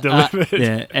delivered.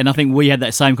 Yeah, and I think we had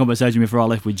that same conversation before I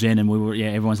left with Jen, and we were,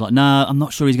 everyone's like, "No, I'm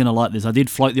not sure he's going to like this." I did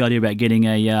float the idea about getting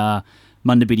a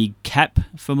Mundabiddi cap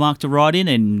for Mark to ride in,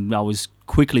 and I was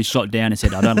quickly shot down and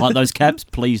said, "I don't like those caps.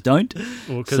 Please don't."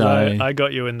 Well, because I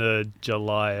got you in the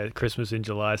Christmas in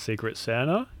July Secret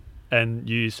Santa, and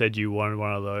you said you wanted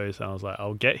one of those, and I was like,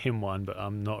 I'll get him one, but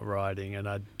I'm not riding, and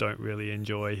I don't really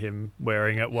enjoy him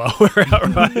wearing it while we're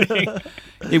out riding.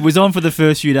 It was on for the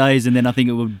first few days, and then I think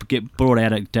it would get brought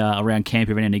out at around camp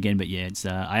every now and again. But yeah, it's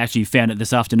I actually found it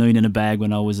this afternoon in a bag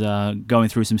when I was going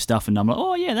through some stuff, and I'm like,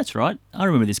 oh yeah, that's right, I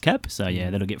remember this cap. So yeah,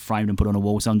 that'll get framed and put on a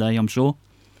wall someday, I'm sure.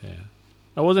 Yeah.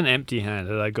 I wasn't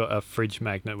empty-handed. I got a fridge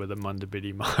magnet with a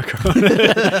Mundabiddi marker on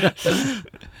it.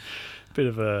 Bit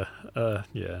of a,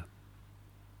 yeah.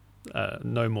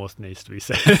 No more needs to be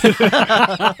said.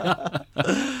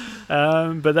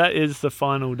 But that is the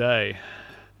final day.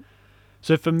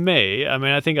 So for me, I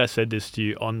mean, I think I said this to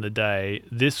you on the day.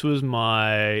 This was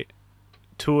my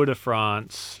Tour de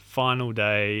France, final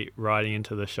day, riding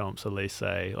into the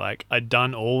Champs-Élysées. Like, I'd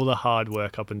done all the hard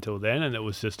work up until then, and it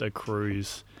was just a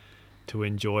cruise to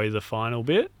enjoy the final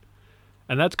bit.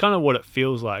 And that's kind of what it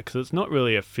feels like, because it's not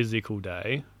really a physical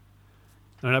day.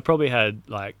 And I probably had,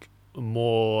 like,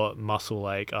 more muscle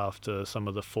ache after some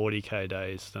of the 40k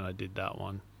days than I did that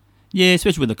one. Yeah,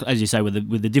 especially with the, as you say, with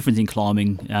the difference in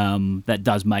climbing, that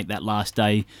does make that last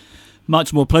day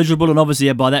much more pleasurable. And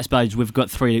obviously, by that stage, we've got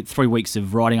three weeks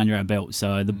of riding under our belt,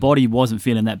 so the body wasn't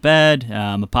feeling that bad.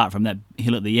 Apart from that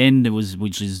hill at the end,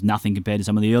 which is nothing compared to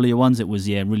some of the earlier ones. It was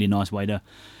a really nice way to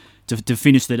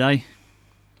finish the day.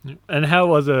 And how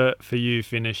was it for you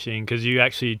finishing? Because you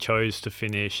actually chose to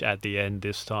finish at the end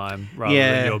this time rather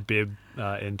than your bib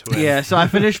end to end. Yeah, so I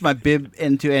finished my bib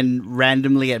end to end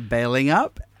randomly at Bailing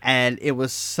Up, and it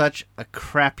was such a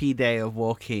crappy day of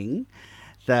walking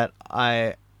that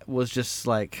I was just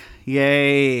like,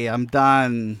 yay, I'm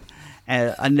done.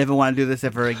 And I never want to do this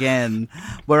ever again.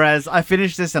 Whereas I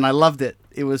finished this and I loved it.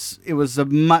 It was a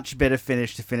much better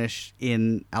finish to finish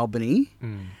in Albany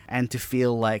and to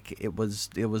feel like it was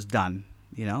done.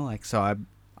 You know, like, so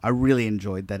I really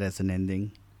enjoyed that as an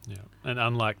ending. Yeah, and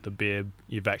unlike the bib,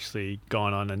 you've actually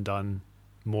gone on and done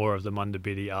more of the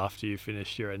Munda-Biddi after you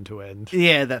finished your end to end.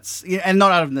 Yeah, and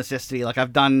not out of necessity. Like,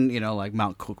 I've done, like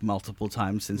Mount Cook multiple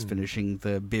times since finishing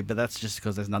the bib, but that's just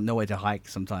because there's no way to hike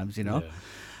sometimes. Yeah.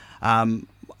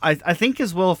 I think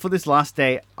as well for this last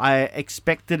day, I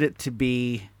expected it to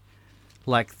be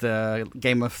like the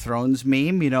Game of Thrones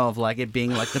meme, of like it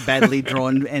being like the badly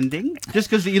drawn ending. Just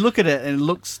because you look at it and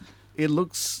it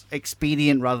looks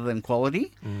expedient rather than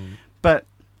quality. But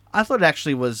I thought it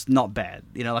actually was not bad.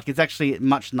 Like it's actually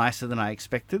much nicer than I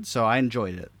expected, so I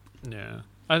enjoyed it. Yeah.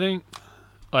 I think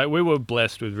like we were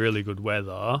blessed with really good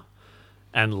weather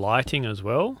and lighting as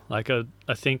well. Like I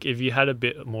think if you had a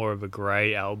bit more of a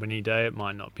grey Albany day, it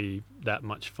might not be that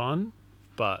much fun.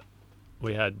 But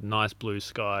we had nice blue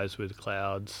skies with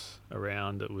clouds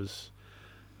around. It was,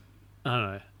 I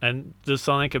don't know. And there's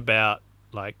something about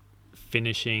like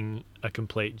finishing a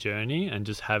complete journey and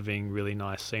just having really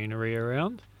nice scenery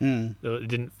around. It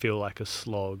didn't feel like a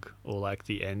slog or like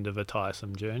the end of a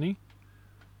tiresome journey.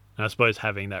 And I suppose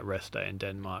having that rest day in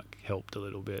Denmark helped a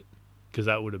little bit, because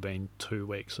that would have been 2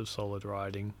 weeks of solid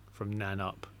riding from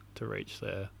Nanup to reach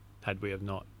there had we have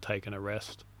not taken a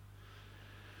rest.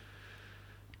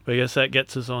 But I guess that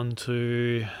gets us on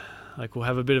to, like, we'll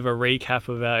have a bit of a recap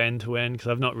of our end-to-end, because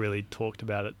I've not really talked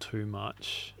about it too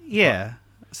much. Yeah.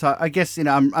 So I guess,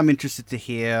 I'm interested to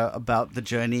hear about the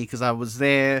journey, because I was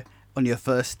there on your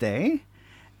first day,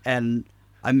 and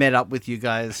I met up with you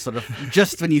guys sort of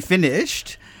just when you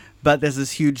finished. But there's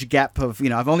this huge gap of,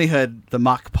 I've only heard the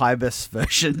Mark Pybus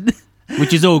version.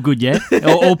 Which is all good, yeah?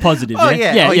 All positive,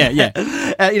 yeah? Yeah.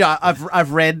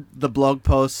 I've read the blog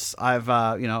posts.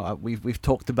 We've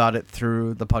talked about it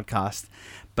through the podcast.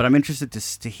 But I'm interested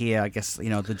to hear, I guess,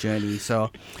 the journey.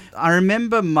 So I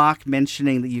remember Mark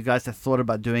mentioning that you guys had thought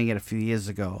about doing it a few years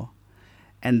ago.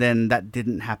 And then that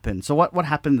didn't happen. So what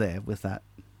happened there with that?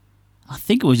 I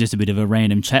think it was just a bit of a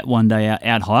random chat one day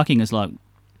out hiking. It's like,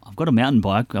 I've got a mountain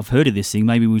bike. I've heard of this thing.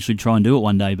 Maybe we should try and do it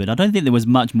one day. But I don't think there was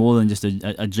much more than just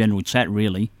a general chat,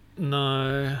 really.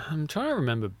 No, I'm trying to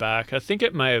remember back. I think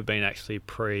it may have been actually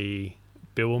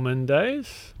pre-Bibbulmun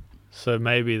days. So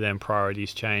maybe then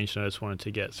priorities changed and I just wanted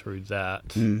to get through that.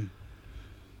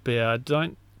 But yeah, I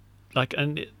don't...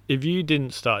 and if you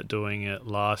didn't start doing it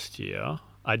last year,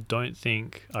 I don't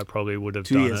think I probably would have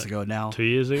done it. 2 years ago now. 2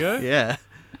 years ago? Yeah.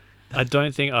 I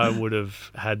don't think I would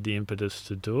have had the impetus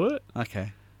to do it.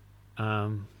 Okay.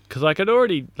 Because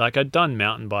I'd done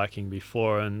mountain biking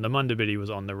before, and the Munda-Biddi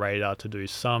was on the radar to do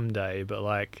someday, but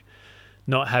like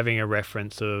not having a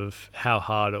reference of how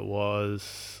hard it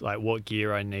was, like what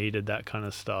gear I needed, that kind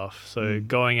of stuff. So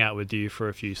going out with you for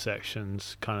a few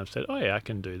sections kind of said, oh yeah, I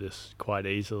can do this quite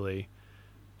easily.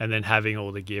 And then having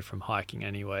all the gear from hiking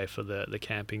anyway for the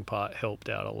camping part helped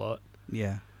out a lot.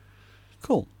 Yeah.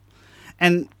 Cool.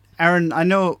 And Aaron, I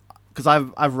know, because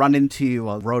I've run into you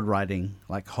while road riding,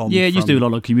 like home. Yeah, you used to do a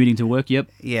lot of commuting to work, yep.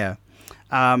 Yeah.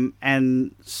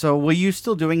 And so were you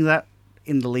still doing that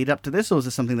in the lead up to this, or was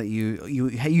it something that you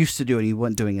used to do and you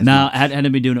weren't doing as much? I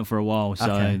hadn't been doing it for a while. So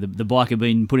okay. the bike had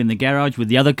been put in the garage with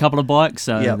the other couple of bikes,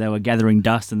 so they were gathering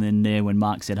dust. And then when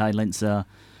Mark said, hey,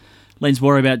 let's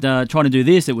worry about trying to do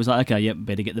this, it was like, okay,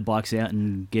 better get the bikes out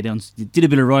and get on. Did a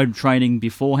bit of road training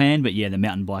beforehand, but yeah, the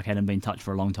mountain bike hadn't been touched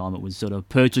for a long time. It was sort of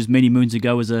purchased many moons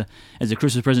ago as a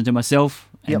Christmas present to myself,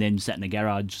 and then sat in the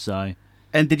garage. So.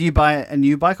 And did you buy a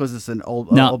new bike, or was this an old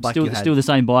bike you had? Still the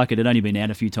same bike. It had only been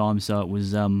out a few times, so it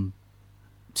was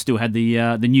still had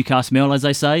the new car smell, as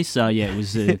they say. So yeah, it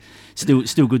was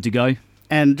still good to go.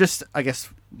 And just, I guess,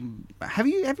 have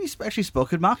you actually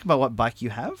spoken, Mark, about what bike you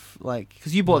have? Like,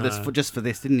 because you bought this just for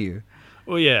this, didn't you?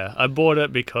 Well, yeah, I bought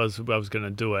it because I was going to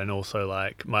do it, and also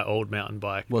like my old mountain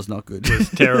bike Was not good. was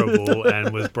terrible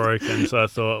and was broken. So I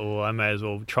thought, well, I may as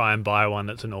well try and buy one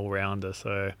that's an all-rounder.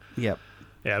 So Yep.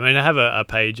 yeah, I mean, I have a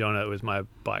page on it with my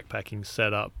bike packing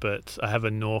setup, but I have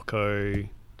a Norco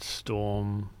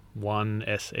Storm 1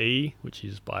 SE, which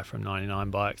is buy from 99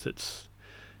 Bikes. It's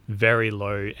very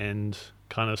low end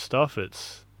kind of stuff.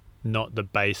 It's not the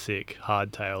basic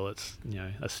hardtail. It's,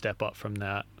 a step up from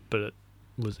that, but it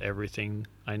was everything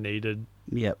I needed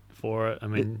Yep. for it. I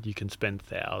mean, you can spend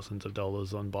thousands of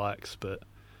dollars on bikes, but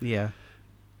Yeah.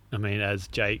 I mean, as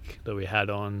Jake that we had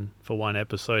on for one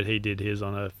episode, he did his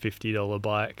on a $50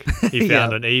 bike. He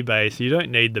found on eBay, so you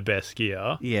don't need the best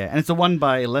gear. Yeah, and it's a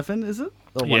 1x11, is it?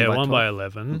 Or Yeah, 1 by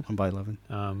 1x11.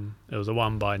 1x11. It was a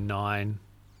 1x9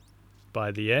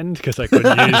 by the end because I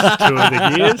couldn't use 2 of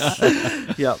the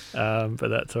gears. Yep. But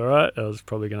that's all right. I was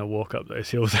probably going to walk up those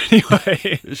hills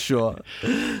anyway. Sure.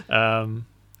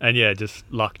 And yeah, just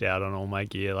lucked out on all my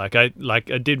gear. I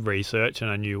did research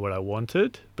and I knew what I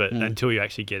wanted, but until you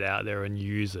actually get out there and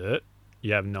use it,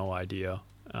 you have no idea.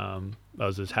 I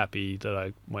was just happy that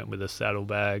I went with a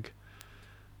saddlebag.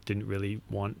 Didn't really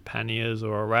want panniers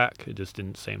or a rack. It just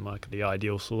didn't seem like the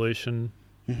ideal solution.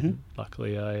 Mm-hmm.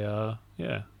 Luckily, I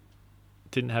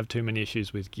didn't have too many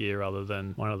issues with gear other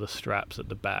than one of the straps at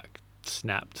the back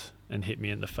snapped and hit me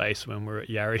in the face when we were at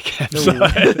Yarrie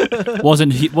campsite.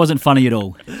 wasn't funny at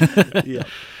all. Yeah.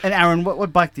 And Aaron,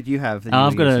 what bike did you have? That you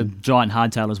I've were got a using? giant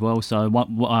hardtail as well, so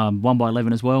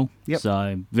 1x11 as well. Yep.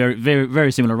 So very, very,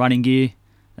 very similar running gear.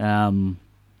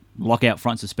 Lockout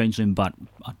front suspension, but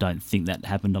I don't think that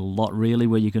happened a lot really,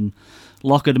 where you can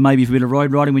lock it maybe for a bit of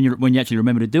road riding when you actually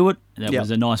remember to do it. That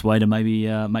was a nice way to maybe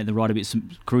make the ride a bit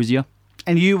cruisier.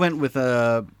 And you went with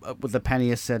the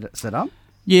pannier set up?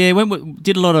 Yeah,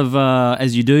 did a lot of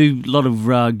as you do, a lot of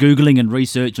googling and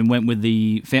research, and went with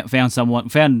found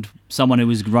someone who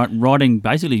was riding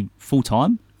basically full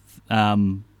time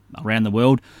around the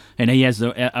world, and he has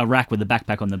a rack with a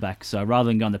backpack on the back. So rather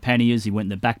than going the panniers, he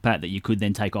went in the backpack that you could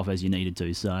then take off as you needed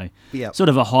to. So sort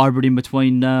of a hybrid in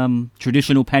between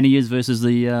traditional panniers versus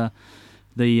some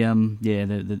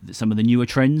of the newer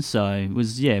trends. So it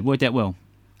was worked out well.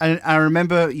 And I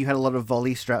remember you had a lot of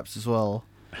volley straps as well.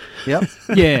 Yep.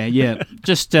 Yeah.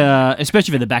 Just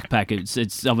especially for the backpack,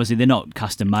 it's obviously they're not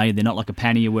custom made. They're not like a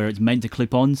pannier where it's meant to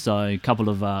clip on. So a couple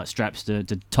of straps to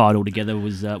tie it all together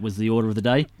was the order of the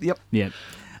day. Yep. Yeah.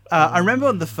 I remember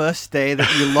on the first day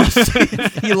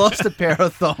that you lost a pair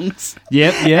of thongs.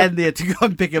 Yep. And they had to go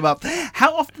and pick them up.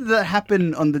 How often did that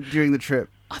happen during the trip?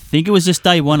 I think it was just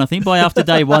day one. I think by after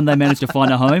day one they managed to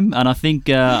find a home, and I think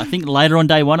later on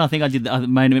day one I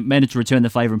managed to return the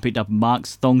favour and picked up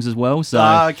Mark's thongs as well.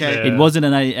 So it wasn't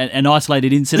an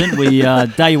isolated incident. We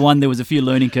day one there was a few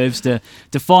learning curves to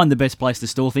find the best place to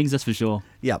store things. That's for sure.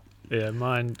 Yep. Yeah,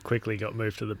 mine quickly got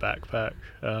moved to the backpack.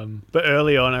 But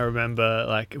early on, I remember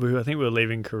I think we were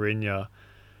leaving Corinna,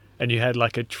 and you had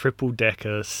like a triple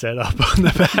decker set up on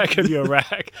the back of your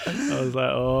rack. I was like,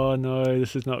 oh no,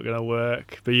 this is not going to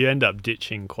work. But you end up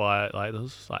ditching quite, there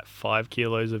was 5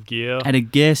 kilos of gear. At a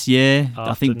guess, yeah.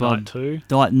 I think by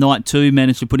night two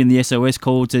managed to put in the SOS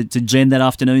call to Jen that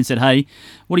afternoon, said, hey,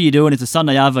 what are you doing? It's a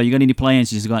Sunday over. You got any plans?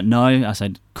 She's like, no. I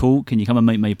said, cool. Can you come and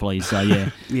meet me, please? So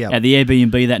yeah. At the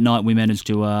Airbnb that night, we managed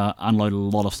to unload a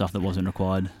lot of stuff that wasn't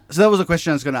required. So that was a question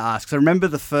I was going to ask. So I remember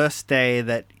the first day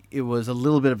that it was a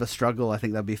little bit of a struggle, I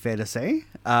think that'd be fair to say.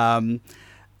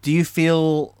 Do you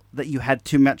feel that you had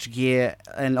too much gear?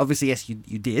 And obviously, yes, you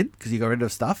did, because you got rid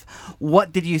of stuff.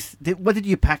 What did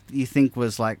you pack that you think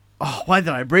was like, oh, why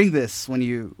did I bring this when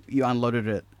you unloaded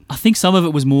it? I think some of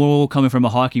it was more coming from a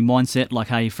hiking mindset, like,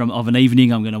 hey, of an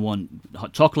evening, I'm going to want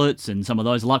hot chocolates and some of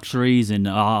those luxuries. And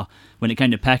when it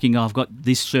came to packing, I've got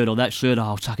this shirt or that shirt,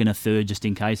 I'll chuck in a third just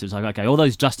in case. It was like, okay, all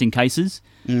those just in cases,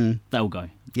 they'll go.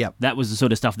 Yep. That was the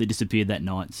sort of stuff that disappeared that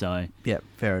night. So yeah,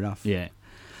 fair enough. Yeah.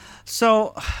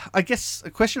 So I guess a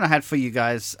question I had for you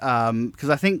guys, because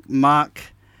I think, Mark,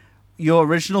 your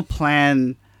original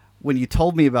plan when you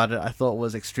told me about it, I thought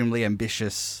was extremely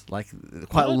ambitious, like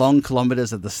quite long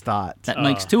kilometers at the start. That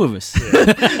makes two of us.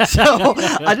 Yeah. So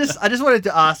I just wanted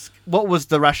to ask, what was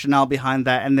the rationale behind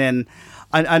that? And then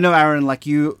I know, Aaron, like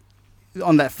you,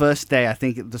 on that first day, I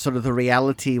think the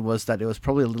reality was that it was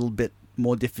probably a little bit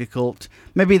more difficult,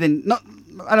 maybe than not.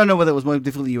 I don't know whether it was more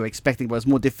difficult than you were expecting, but it was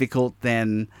more difficult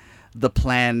than the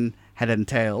plan had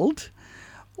entailed.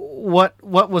 What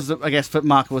was I guess for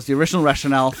Mark was the original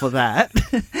rationale for that,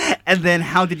 and then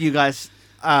how did you guys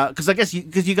because I guess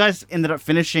because you guys ended up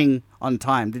finishing on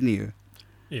time, didn't you?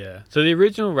 Yeah. So the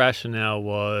original rationale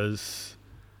was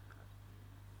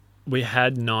we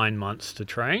had 9 months to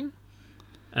train,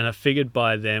 and I figured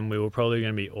by then we were probably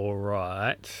going to be all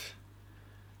right.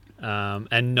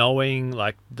 And knowing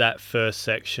like that first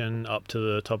section up to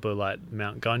the top of like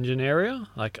Mount Gungeon area,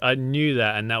 like I knew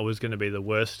that, and that was going to be the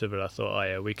worst of it. I thought, oh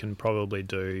yeah, we can probably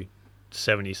do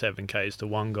 77 k's to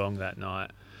Wollongong that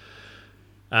night.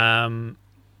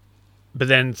 But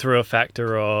then through a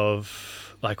factor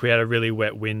of like we had a really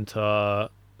wet winter,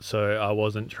 so I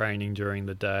wasn't training during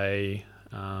the day.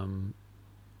 Aaron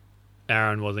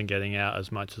wasn't getting out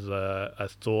as much as I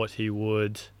thought he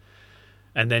would.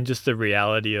 And then just the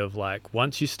reality of like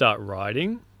once you start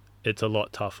riding, it's a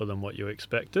lot tougher than what you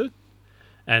expected.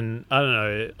 And I don't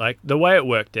know, like the way it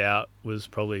worked out was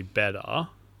probably better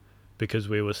because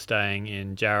we were staying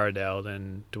in Jarrahdale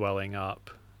than dwelling up,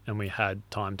 and we had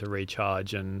time to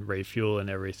recharge and refuel and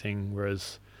everything.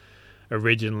 Whereas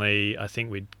originally, I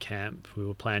think we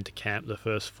were planning to camp the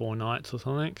first 4 nights or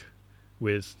something,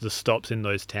 with the stops in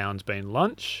those towns being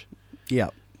lunch.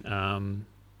 Yeah.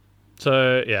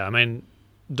 So yeah, I mean,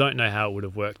 don't know how it would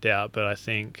have worked out, but I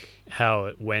think how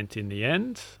it went in the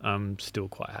end, I'm still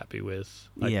quite happy with.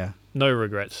 Like, yeah. No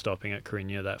regrets stopping at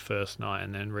Corinna that first night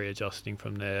and then readjusting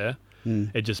from there.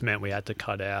 It just meant we had to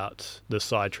cut out the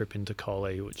side trip into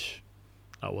Collie, which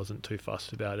I wasn't too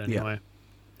fussed about anyway.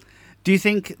 Yeah. Do you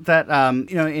think that,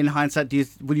 in hindsight,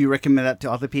 would you recommend that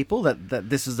to other people, that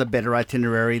this is a better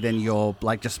itinerary than your,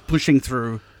 like, just pushing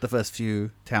through the first few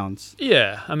towns?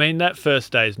 Yeah. I mean, that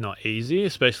first day is not easy,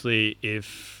 especially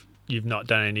if you've not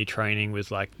done any training with,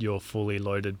 like, your fully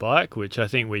loaded bike, which I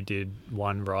think we did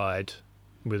one ride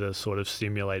with a sort of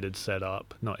simulated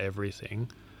setup, not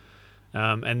everything.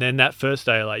 And then that first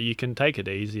day, like, you can take it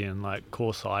easy, and like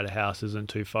Core Cider House isn't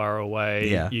too far away.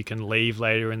 Yeah. You can leave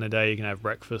later in the day. You can have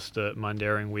breakfast at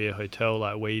Mundaring Weir Hotel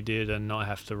like we did and not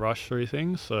have to rush through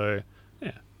things. So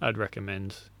yeah, I'd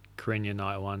recommend Corinna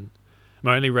Night 1.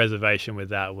 My only reservation with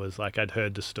that was like I'd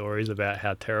heard the stories about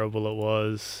how terrible it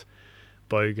was,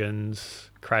 bogans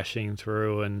crashing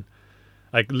through, and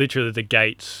like literally the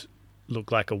gates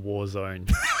look like a war zone.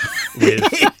 With,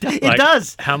 it like,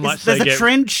 does. How much there's they a get,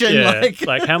 trench and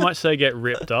like how much they get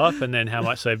ripped off, and then how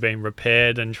much they've been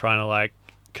repaired and trying to like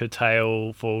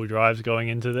curtail 4-wheel drives going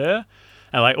into there.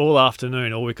 And like all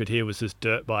afternoon, all we could hear was just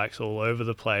dirt bikes all over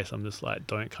the place. I'm just like,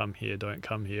 don't come here, don't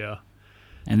come here.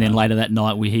 And then later that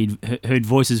night, we heard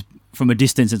voices from a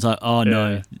distance. It's like, oh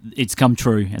no, it's come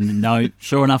true. And no,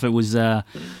 sure enough, it was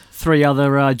 3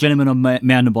 other gentlemen on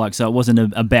mountain bikes, so it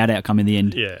wasn't a bad outcome in the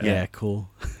end. Yeah, cool.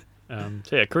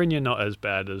 So yeah, Corinna not as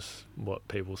bad as what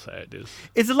people say it is.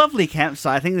 It's a lovely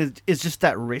campsite. I think it's just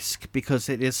that risk because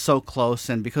it is so close,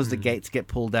 and because the gates get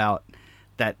pulled out,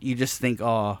 that you just think,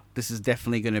 oh, this is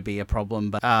definitely going to be a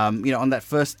problem. But on that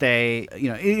first day,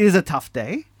 it is a tough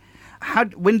day.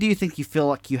 When do you think you feel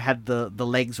like you had the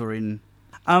legs were in?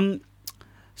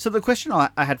 So the question I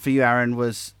had for you, Aaron,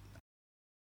 was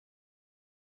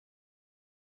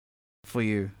for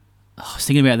you. I was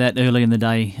thinking about that early in the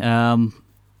day.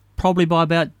 Probably by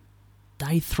about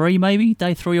day 3, maybe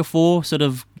day 3 or 4, sort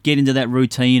of get into that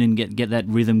routine and get that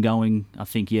rhythm going. I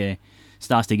think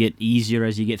starts to get easier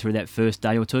as you get through that first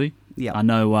day or 2. Yeah, I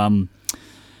know.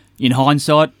 In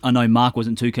hindsight, I know Mark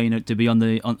wasn't too keen to be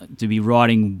to be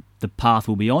riding the path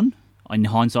we'll be on. In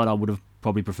hindsight, I would have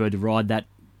probably preferred to ride that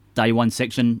day 1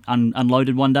 section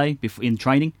unloaded one day in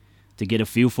training to get a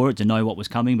feel for it, to know what was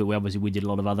coming. But we did a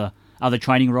lot of other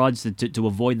training rides to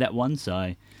avoid that one.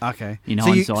 So okay, in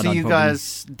hindsight, so you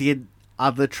guys did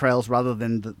other trails rather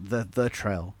than the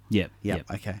trail. Yep.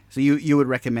 Okay, so you would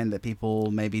recommend that people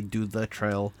maybe do the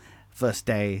trail first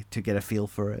day to get a feel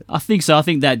for it? I think so. I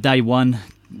think that day 1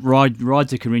 ride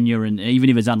to Corinna, and even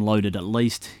if it's unloaded, at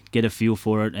least get a feel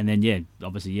for it, and then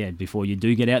obviously before you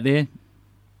do get out there,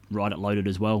 ride it loaded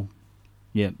as well.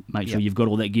 Yeah, make sure you've got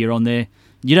all that gear on there.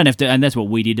 You don't have to, and that's what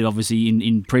we did. Obviously,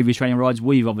 in previous training rides,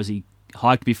 we've obviously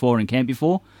hiked before and camped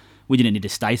before. We didn't need to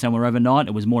stay somewhere overnight.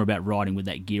 It was more about riding with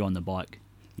that gear on the bike.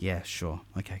 Yeah, sure.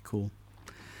 Okay, cool.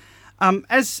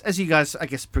 As you guys, I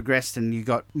guess, progressed and you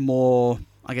got more,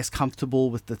 I guess,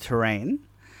 comfortable with the terrain,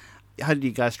 how did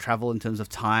you guys travel in terms of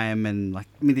time? And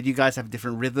did you guys have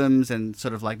different rhythms and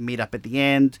sort of like meet up at the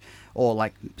end, or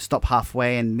like stop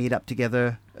halfway and meet up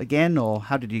together again, or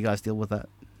how did you guys deal with that?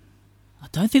 I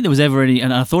don't think there was ever any,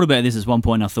 and I thought about this at one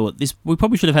point. I thought we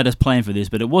probably should have had a plan for this,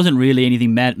 but it wasn't really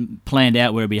anything planned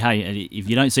out where it'd be, hey, if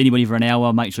you don't see anybody for an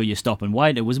hour, make sure you stop and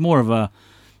wait. It was more of a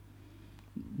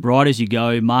ride as you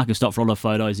go. Mark and stop for all the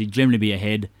photos. He'd generally be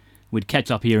ahead. we'd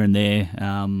catch up here and there.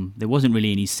 There wasn't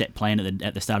really any set plan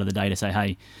at the start of the day to say,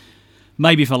 hey,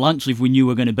 maybe for lunch, if we knew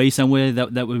we were going to be somewhere,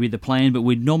 that would be the plan. But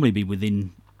we'd normally be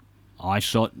within eye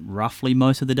shot roughly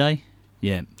most of the day.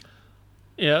 Yeah.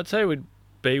 Yeah, I'd say we'd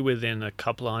be within a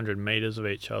couple of 100 meters of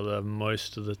each other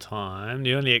most of the time.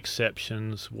 The only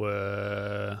exceptions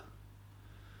were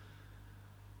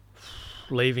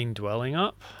leaving Dwelling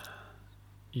Up.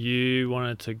 You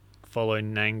wanted to follow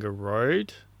Nanga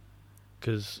Road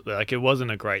because like it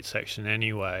wasn't a great section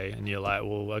anyway, and you're like,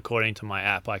 well, according to my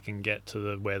app I can get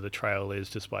to where the trail is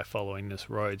just by following this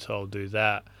road, so I'll do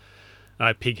that. And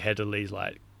I pig-headedly's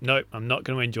like, nope, I'm not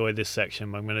going to enjoy this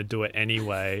section, but I'm going to do it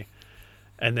anyway.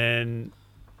 And then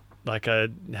like I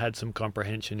had some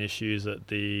comprehension issues at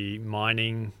the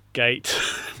mining gate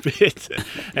bit,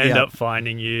 end up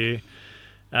finding you.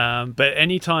 But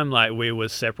anytime like we were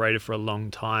separated for a long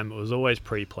time, it was always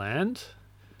pre-planned.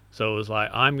 So it was like,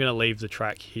 I'm going to leave the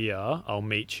track here, I'll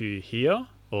meet you here,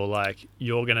 or like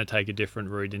you're going to take a different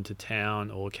route into town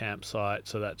or campsite,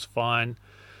 so that's fine.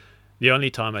 The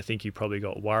only time I think you probably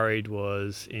got worried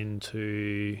was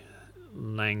into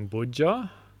Langbuja,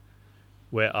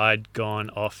 where I'd gone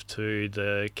off to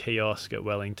the kiosk at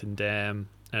Wellington Dam,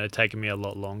 and it had taken me a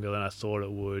lot longer than I thought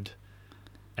it would.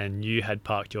 And you had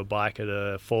parked your bike at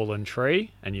a fallen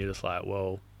tree, and you're just like,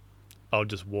 well, I'll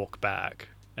just walk back.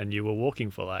 And you were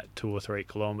walking for like 2 or 3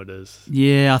 kilometres.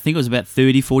 Yeah, I think it was about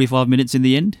 30, 45 minutes in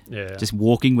the end. Yeah. Just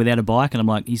walking without a bike, and I'm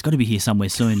like, he's got to be here somewhere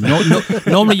soon.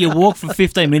 Normally you walk for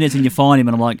 15 minutes and you find him,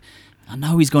 and I'm like, I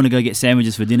know he's going to go get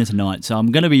sandwiches for dinner tonight, so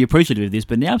I'm going to be appreciative of this,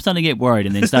 but now I'm starting to get worried,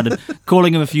 and then started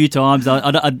calling him a few times. I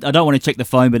don't want to check the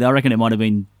phone, but I reckon it might have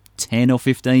been 10 or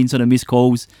 15 sort of missed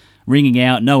calls, ringing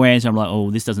out, no answer. I'm like, oh,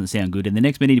 this doesn't sound good. And the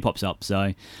next minute he pops up,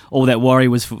 so all that worry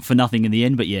was for nothing in the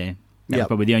end, but yeah, that was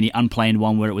probably the only unplanned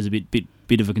one where it was a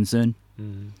bit of a concern.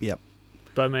 Yep.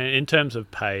 But I mean, in terms of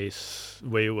pace,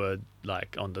 we were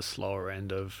like on the slower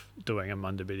end of doing a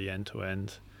Mundabidi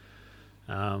end-to-end.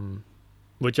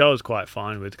 Which I was quite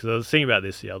fine with, because I was thinking about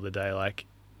this the other day. Like,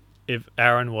 if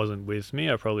Aaron wasn't with me,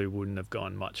 I probably wouldn't have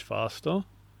gone much faster,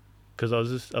 because I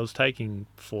was taking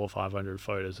 400 or 500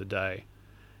 photos a day,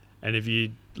 and if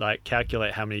you like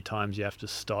calculate how many times you have to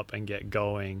stop and get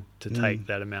going to take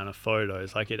that amount of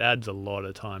photos, like it adds a lot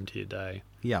of time to your day.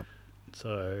 Yep.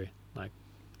 So like,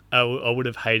 I would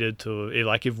have hated to,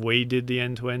 like, if we did the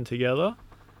end-to-end together,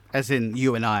 as in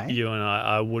you and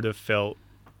I would have felt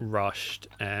rushed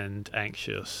and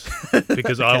anxious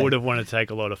because I would have wanted to take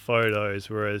a lot of photos,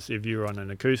 whereas if you were on an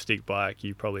acoustic bike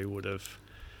you probably would have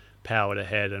powered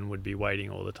ahead and would be waiting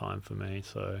all the time for me.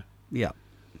 So yeah,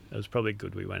 it was probably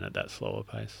good we went at that slower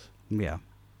pace. Yeah,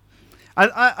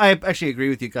 I actually agree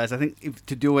with you guys. I think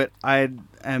to do it, I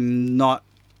am not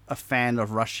a fan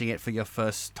of rushing it for your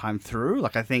first time through.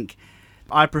 Like, I think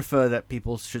I prefer that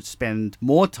people should spend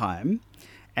more time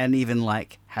and even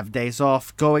like have days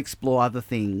off, go explore other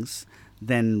things,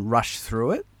 then rush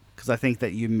through it. Because I think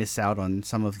that you miss out on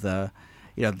some of the,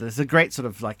 there's a great sort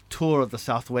of like tour of the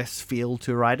Southwest feel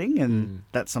to riding, and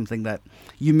that's something that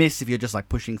you miss if you're just like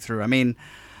pushing through. I mean,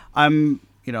 I'm,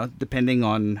 depending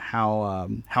on how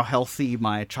healthy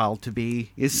my child to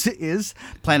be is,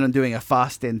 plan on doing a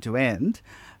fast end to end,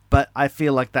 but I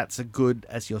feel like that's a good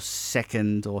as your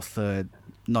second or third,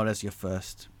 not as your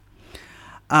first.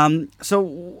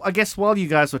 So I guess while you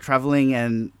guys were traveling,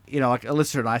 and like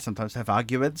Alyssa and I sometimes have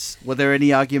arguments. Were there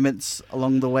any arguments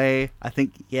along the way? I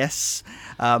think yes,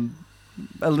 a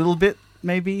little bit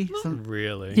maybe. Not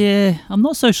really. Yeah, I'm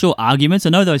not so sure arguments. I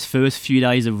know those first few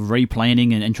days of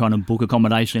replanning and trying to book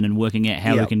accommodation and working out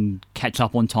how we can catch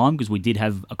up on time, because we did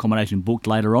have accommodation booked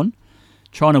later on.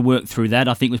 Trying to work through that,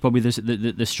 I think, was probably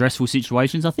the stressful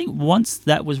situations. I think once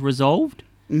that was resolved,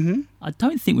 I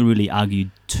don't think we really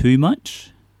argued too much.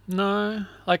 No,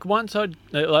 like once it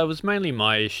was mainly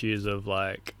my issues of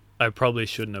like, I probably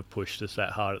shouldn't have pushed this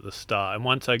that hard at the start. And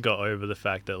once I got over the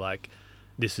fact that like,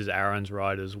 this is Aaron's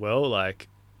ride as well, like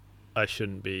I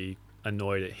shouldn't be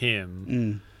annoyed at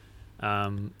him.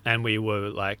 And we were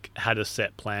like, had a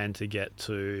set plan to get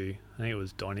to, I think it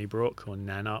was Donnybrook or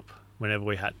Nannup, whenever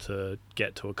we had to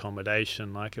get to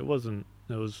accommodation. Like it was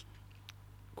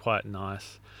quite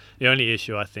nice. The only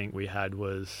issue I think we had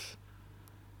was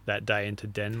that day into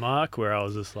Denmark, where I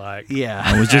was just like,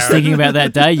 I was just thinking about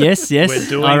that day. Yes,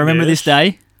 I remember this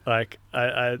day. Like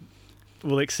I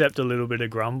will accept a little bit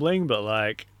of grumbling, but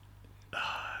like,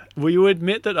 will you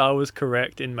admit that I was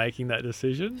correct in making that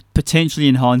decision? Potentially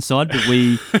in hindsight, but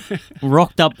we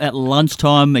rocked up at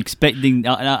lunchtime expecting,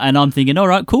 and I'm thinking, all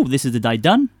right, cool, this is the day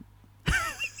done.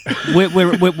 We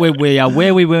are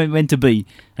where we were meant to be.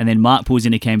 And then Mark pulls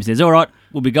into camp and says, all right,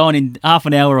 we'll be going in half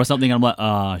an hour or something. And I'm like,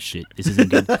 oh, shit, this isn't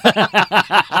good.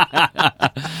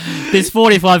 This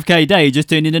 45k day just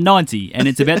turned into 90, and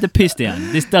it's about to piss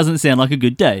down. This doesn't sound like a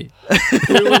good day.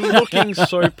 We were looking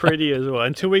so pretty as well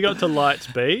until we got to Lights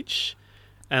Beach.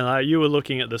 And you were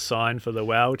looking at the sign for the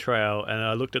WOW Trail, and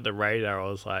I looked at the radar. I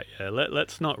was like, yeah,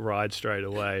 let's not ride straight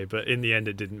away. But in the end,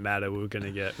 it didn't matter. We were going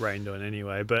to get rained on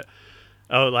anyway. But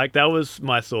that was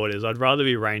my thought is I'd rather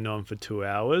be rained on for 2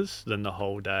 hours than the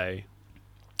whole day.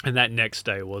 And that next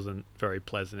day wasn't very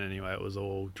pleasant anyway. It was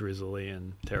all drizzly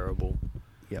and terrible.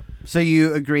 Yep. So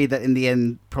you agree that in the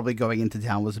end, probably going into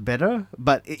town was better,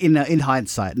 but in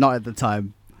hindsight, not at the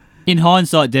time. In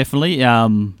hindsight, definitely.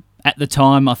 At the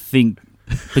time, I think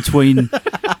between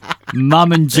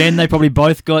Mum and Jen, they probably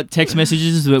both got text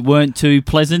messages that weren't too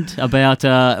pleasant about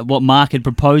what Mark had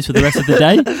proposed for the rest of the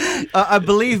day. I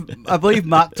believe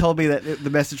Mark told me that the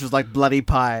message was like bloody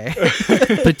pie.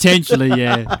 Potentially,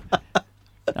 yeah.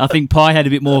 I think Pi had a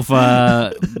bit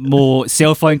more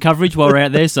cell phone coverage while we're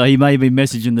out there, so he may have been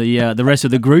messaging the rest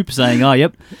of the group saying, "Oh,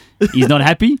 yep, he's not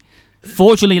happy."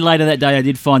 Fortunately, later that day, I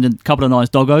did find a couple of nice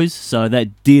doggos, so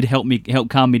that did help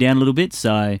calm me down a little bit.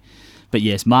 So, but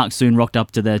yes, Mark soon rocked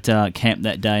up to that camp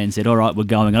that day and said, "All right, we're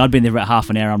going." And I'd been there for about half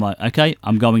an hour. I'm like, "Okay,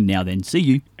 I'm going now. Then see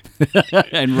you,"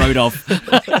 and rode off.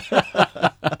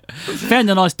 Found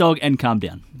a nice dog and calmed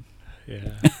down. Yeah.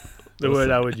 The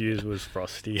word I would use was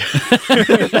frosty.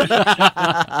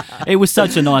 It was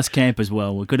such a nice camp as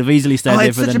well. We could have easily stayed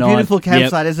there for the night. It's such a beautiful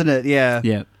campsite, isn't it? Yeah.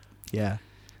 Yeah. Yeah.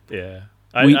 Yeah.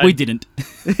 We didn't.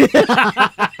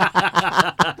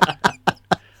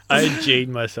 I G'd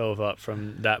myself up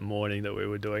from that morning that we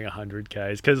were doing 100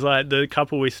 Ks because like the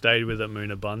couple we stayed with at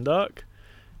Moonabunduck,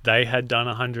 they had done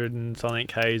 100 and something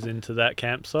Ks into that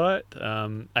campsite.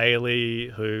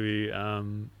 Ailey, who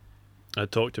I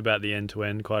talked about the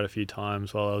end-to-end quite a few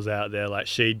times while I was out there. Like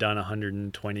she'd done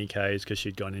 120 Ks because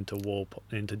she'd gone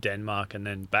into Denmark and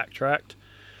then backtracked.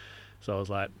 So I was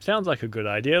like, sounds like a good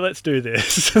idea. Let's do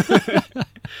this.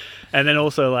 And then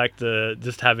also like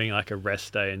just having like a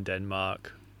rest day in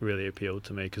Denmark really appealed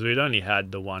to me because we'd only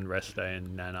had the one rest day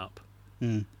in Nanup.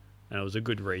 And it was a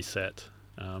good reset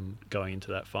going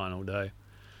into that final day.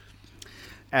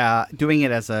 Doing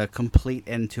it as a complete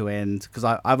end-to-end, because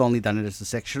I've only done it as a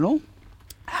sectional.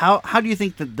 How do you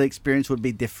think that the experience would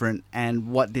be different,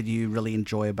 and what did you really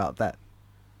enjoy about that?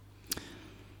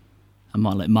 I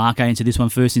might let Mark answer this one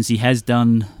first, since he has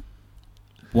done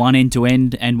one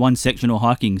end-to-end and one sectional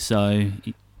hiking. So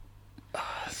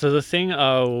the thing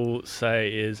I'll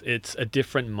say is it's a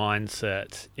different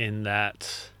mindset in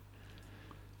that,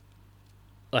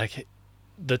 like,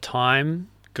 the time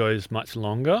goes much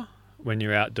longer when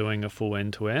you're out doing a full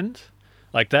end-to-end.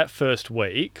 Like, that first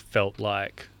week felt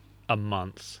like a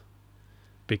month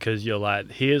because you're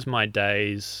like, here's my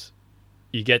days.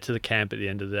 You get to the camp at the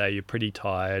end of the day, you're pretty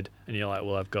tired, and you're like,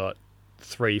 well, I've got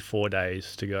 3-4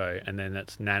 days to go, and then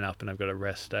that's Nanup, and I've got a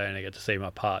rest day, and I get to see my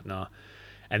partner.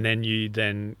 And then you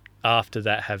after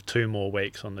that have 2 more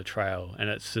weeks on the trail, and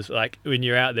it's just like, when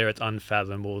you're out there, it's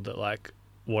unfathomable that, like,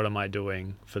 what am I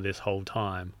doing for this whole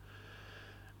time?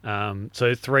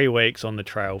 So 3 weeks on the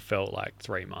trail felt like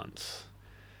 3 months.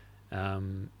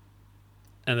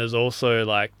 And there's also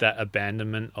like that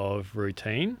abandonment of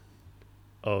routine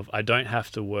of I don't have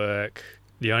to work.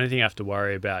 The only thing I have to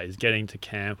worry about is getting to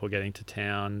camp or getting to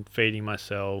town, feeding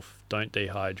myself, don't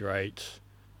dehydrate,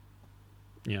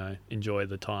 enjoy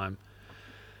the time.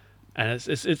 And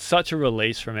it's such a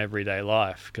release from everyday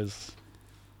life because,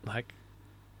 like,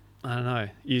 I don't know.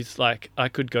 It's like I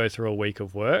could go through a week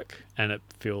of work and it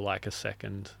feel like a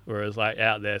second, whereas like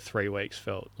out there 3 weeks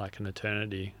felt like an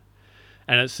eternity.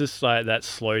 And it's just like that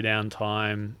slow down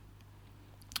time.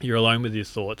 You're alone with your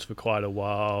thoughts for quite a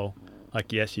while.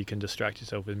 Like, yes, you can distract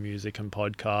yourself with music and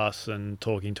podcasts and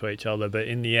talking to each other, but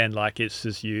in the end, like, it's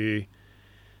just you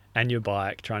and your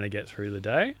bike trying to get through the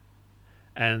day.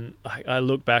 And I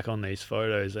look back on these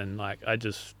photos and like I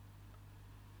just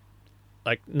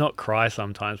like not cry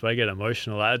sometimes, but I get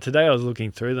emotional. Like, today I was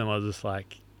looking through them, I was just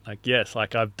like yes,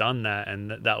 like I've done that,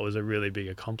 and that was a really big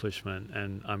accomplishment,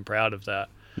 and I'm proud of that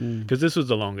because this was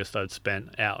the longest I'd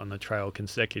spent out on the trail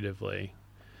consecutively.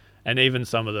 And even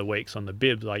some of the weeks on the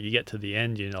bib, like you get to the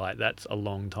end, like that's a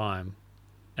long time,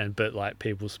 but like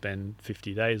people spend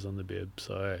 50 days on the bib,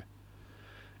 so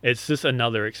it's just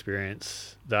another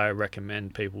experience that I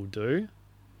recommend people do.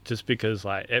 Just because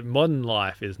like modern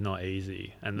life is not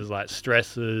easy, and there's like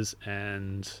stresses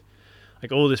and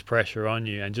like all this pressure on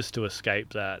you, and just to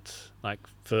escape that, like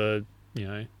for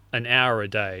an hour a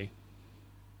day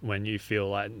when you feel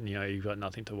like you've got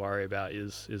nothing to worry about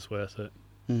is worth it.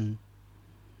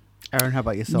 Aaron, how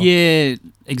about yourself? Yeah,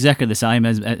 exactly the same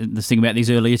as the thing about these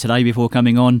earlier today before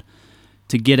coming on.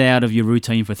 To get out of your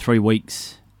routine for 3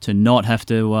 weeks, to not have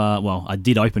to, well, I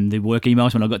did open the work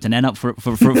emails when I got to Nannup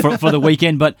for the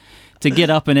weekend, but to get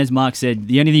up and, as Mark said,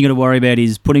 the only thing you got to worry about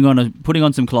is putting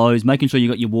on some clothes, making sure you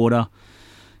got your water,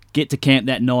 get to camp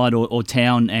that night or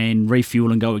town and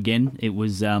refuel and go again. It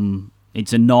was,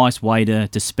 it's a nice way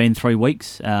to spend 3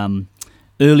 weeks.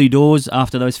 Early doors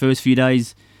after those first few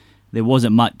days, there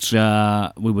wasn't much.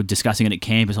 We were discussing it at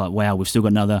camp. It's like, wow, we've still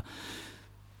got another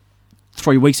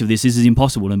 3 weeks of this. This is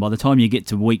impossible. And by the time you get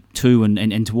to week 2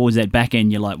 and towards that back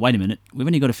end, you're like, wait a minute, we've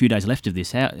only got a few days left of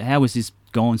this. How is this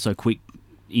gone so quick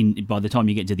by the time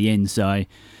you get to the end? So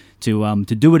to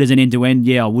do it as an end-to-end,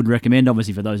 yeah, I would recommend,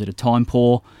 obviously, for those that are time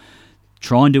poor,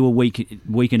 try and do a week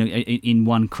in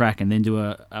one crack, and then do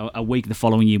a week the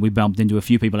following year. We bumped into a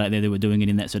few people out there that were doing it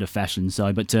in that sort of fashion.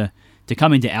 So, but to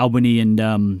come into Albany and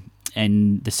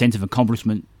the sense of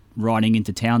accomplishment riding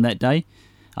into town that day,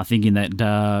 I think in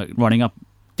that riding up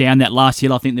down that last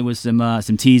hill, I think there was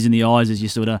some tears in the eyes as you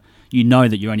sort of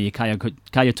that you're only a K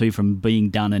or two from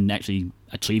being done and actually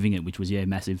achieving it, which was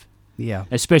massive. Yeah,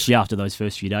 especially after those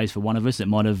first few days for one of us that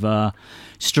might have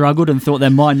struggled and thought they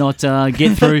might not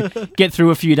get through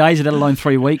a few days, let alone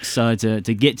 3 weeks. So to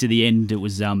get to the end, it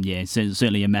was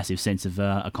certainly a massive sense of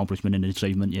accomplishment and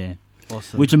achievement. Yeah,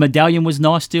 awesome. Which a medallion was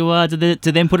nice to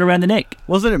then put around the neck,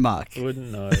 wasn't it, Mark?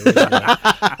 Wouldn't know.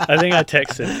 I think I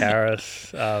texted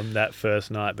Karis that first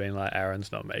night, being like,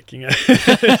 "Aaron's not making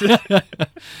it."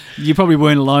 You probably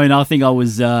weren't alone. I think I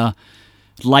was.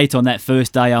 Late on that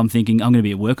first day, I'm thinking, I'm going to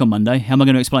be at work on Monday. How am I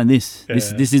going to explain this? Yeah.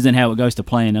 This isn't how it goes to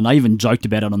plan. And I even joked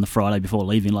about it on the Friday before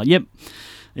leaving, like, yep,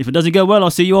 if it doesn't go well, I'll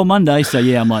see you on Monday. So,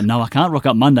 yeah, I'm like, no, I can't rock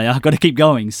up Monday. I've got to keep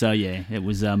going. So, yeah, it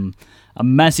was a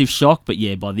massive shock. But,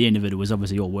 yeah, by the end of it, it was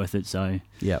obviously all worth it. So,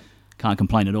 can't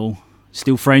complain at all.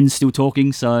 Still friends, still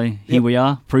talking. So, here we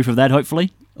are. Proof of that,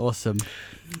 hopefully. Awesome.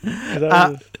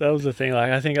 That was the thing. Like,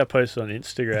 I think I posted on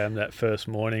Instagram that first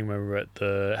morning when we were at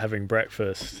having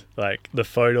breakfast, like the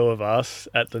photo of us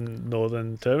at the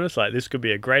Northern Terminus. Like, this could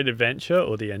be a great adventure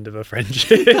or the end of a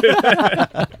friendship.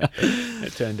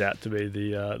 It turned out to be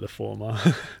the former.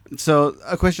 So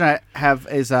a question I have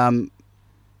is,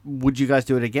 would you guys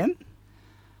do it again?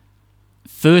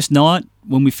 First night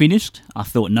when we finished, I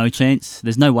thought no chance.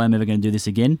 There's no way I'm ever going to do this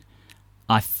again.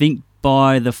 I think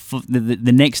by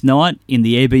the next night in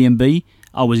the Airbnb,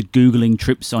 I was Googling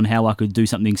trips on how I could do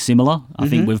something similar. I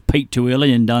think we've peaked too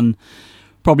early and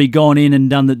probably gone in and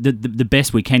done the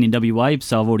best we can in WA.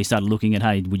 So I've already started looking at,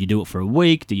 hey, would you do it for a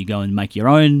week? Do you go and make your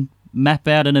own map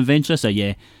out an adventure? So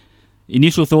yeah,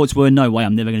 initial thoughts were, no way,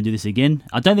 I'm never going to do this again.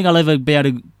 I don't think I'll ever be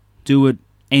able to do it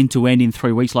end to end in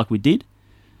 3 weeks like we did.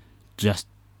 Just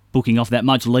booking off that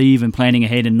much leave and planning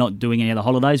ahead and not doing any other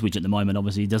holidays, which at the moment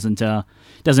obviously doesn't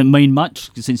mean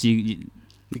much since you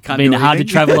can't been hard to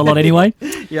travel a lot anyway.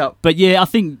 Yeah. But yeah, I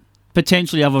think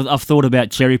potentially I've thought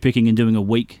about cherry picking and doing a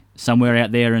week somewhere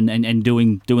out there and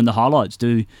doing the highlights.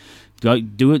 Do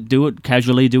it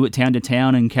casually, do it town to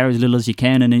town, and carry as little as you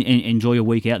can and enjoy a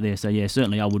week out there. So yeah,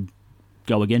 certainly I would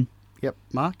go again. Yep,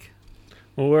 Mark.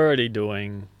 Well, we're already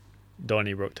doing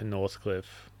Donnybrook to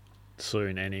Northcliffe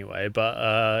soon anyway,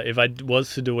 but if I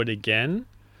was to do it again,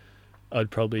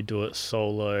 I'd probably do it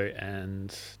solo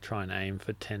and try and aim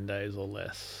for 10 days or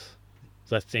less.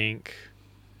 So I think,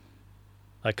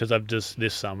 like, because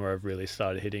this summer I've really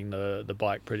started hitting the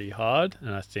bike pretty hard,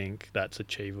 and I think that's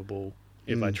achievable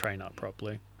if I train up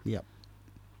properly. Yep.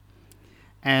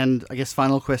 And I guess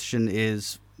final question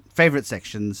is favorite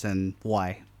sections and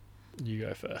why? You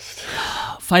go first.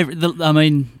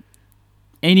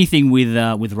 Anything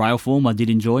with rail form I did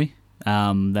enjoy.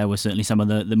 They were certainly some of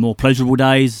the more pleasurable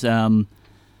days.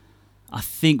 I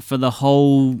think for the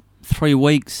whole 3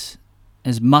 weeks,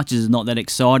 as much as it's not that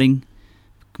exciting,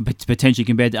 potentially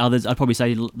compared to others, I'd probably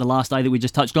say the last day that we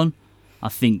just touched on. I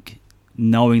think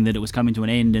knowing that it was coming to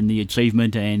an end and the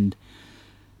achievement and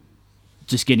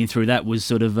just getting through that was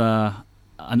sort of a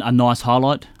nice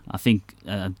highlight. I think,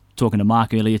 talking to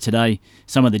Mark earlier today,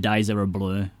 some of the days are a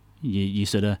blur. You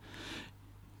sort of...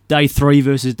 Day 3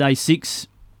 versus day 6,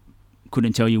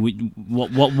 couldn't tell you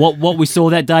what we saw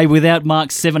that day without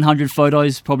Mark's 700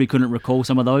 photos. Probably couldn't recall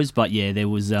some of those, but yeah, there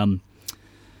was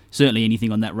certainly anything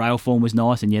on that rail form was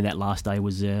nice, and yeah, that last day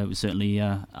was certainly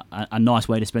a nice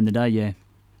way to spend the day. Yeah,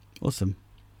 awesome.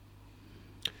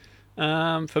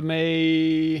 For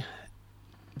me,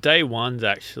 day 1's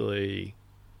actually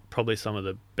probably some of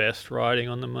the best riding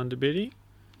on the Mundabiddi.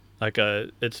 Like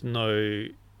it's no.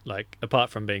 Like,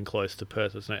 apart from being close to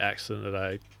Perth, it's no accident that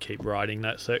I keep riding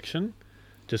that section,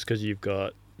 just because you've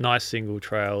got nice single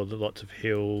trail, lots of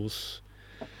hills,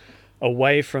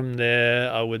 Away from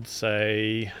there, I would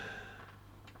say,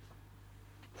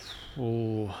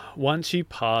 once you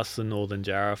pass the Northern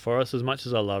Jarrah Forest, as much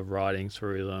as I love riding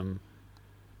through them,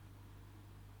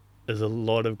 there's a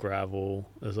lot of gravel.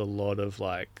 There's a lot of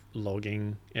like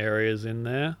logging areas in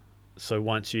there. So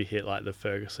once you hit like the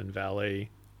Ferguson Valley,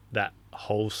 that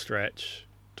whole stretch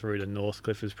through to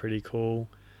Northcliffe is pretty cool.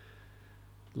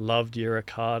 Loved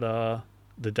Yirrakarta.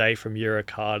 The day from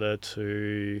Yirrakarta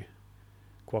to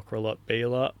Quackralot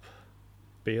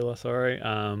Beela, sorry.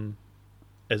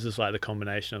 It's just like the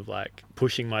combination of like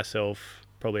pushing myself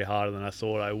probably harder than I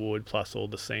thought I would, plus all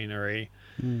the scenery.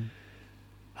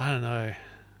 I don't know.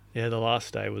 Yeah, the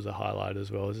last day was a highlight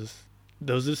as well.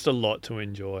 There was just a lot to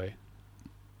enjoy.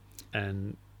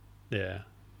 And yeah,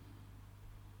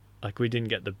 like we didn't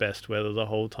get the best weather the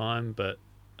whole time, but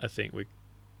I think we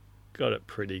got it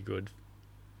pretty good.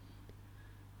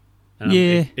 And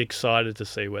I'm excited to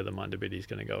see where the Munda Biddi is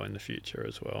going to go in the future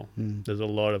as well. There's a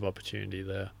lot of opportunity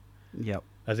there. Yep.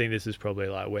 I think this is probably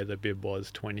like where the bib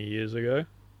was 20 years ago.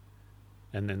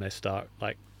 And then they start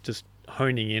like just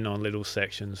honing in on little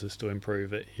sections just to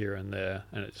improve it here and there,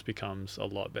 and it just becomes a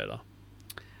lot better.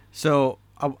 So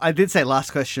I did say last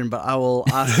question, but I will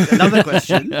ask another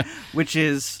question, which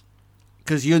is,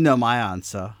 because you know my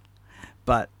answer,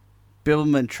 but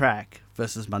Bibbulmun Track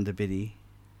versus Munda Biddi.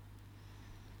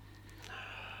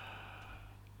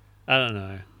 I don't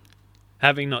know.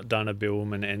 Having not done a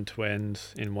Bibbulmun end-to-end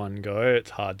in one go,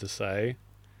 it's hard to say,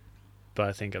 but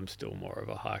I think I'm still more of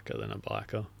a hiker than a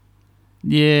biker.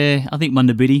 Yeah, I think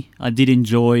Munda Biddi. I did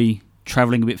enjoy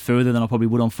travelling a bit further than I probably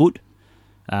would on foot.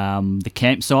 The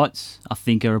campsites, I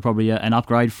think, are probably an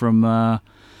upgrade from out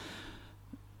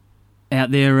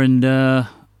there, and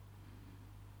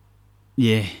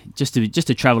just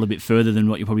to travel a bit further than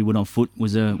what you probably would on foot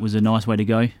was a nice way to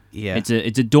go. Yeah, it's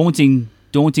a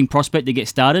daunting prospect to get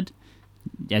started.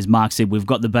 As Mark said, we've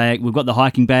got the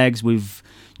hiking bags, we've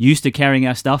used to carrying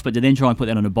our stuff, but to then try and put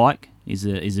that on a bike is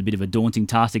a bit of a daunting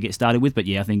task to get started with. But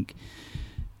yeah, I think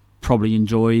probably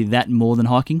enjoy that more than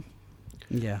hiking.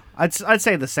 Yeah, I'd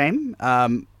say the same.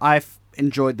 I've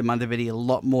enjoyed the Munda Biddi a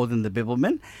lot more than the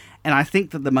Bibbulmun, and I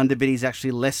think that the Munda Biddi is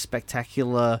actually less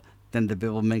spectacular than the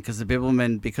Bibbulmun, because the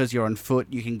Bibbulmun, because you're on foot,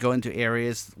 you can go into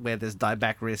areas where there's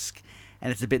dieback risk,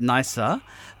 and it's a bit nicer.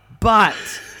 But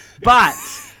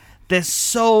there's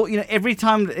so, every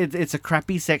time it's a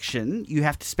crappy section, you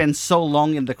have to spend so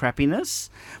long in the crappiness,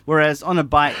 whereas on a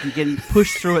bike, you get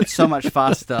pushed through it so much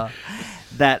faster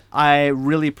that I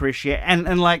really appreciate.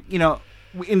 And like,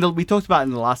 we talked about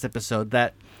in the last episode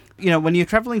that, when you're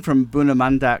traveling from Buna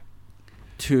Mandak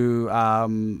to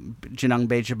Jenang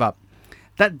Bejabap,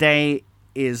 that day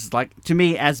is, like, to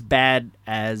me, as bad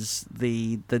as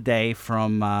the day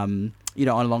from,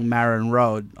 along Marin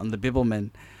Road on the Bibbulmun.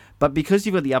 But because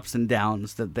you've got the ups and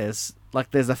downs, that there's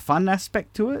a fun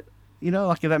aspect to it,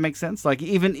 like, if that makes sense. Like,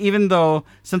 even though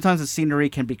sometimes the scenery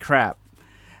can be crap,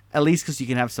 at least because you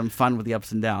can have some fun with the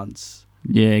ups and downs.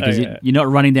 Yeah, because you're not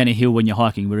running down a hill when you're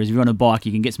hiking, whereas if you're on a bike,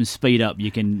 you can get some speed up.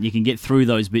 You can get through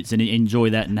those bits and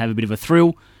enjoy that and have a bit of a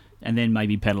thrill, and then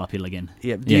maybe pedal uphill again.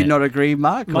 Yeah. Do you not agree,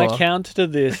 Mark? My counter to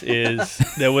this is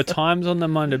there were times on the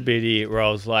Munda Biddi where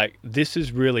I was like, this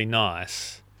is really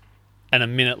nice, and a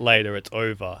minute later it's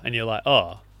over, and you're like,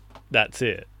 oh, that's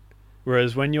it.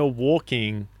 Whereas when you're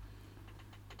walking,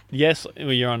 yes,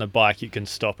 when you're on a bike, you can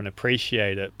stop and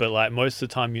appreciate it, but like most of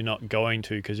the time you're not going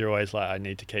to, because you're always like, I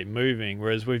need to keep moving.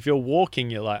 Whereas if you're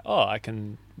walking, you're like, oh, I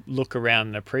can look around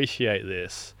and appreciate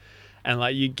this. And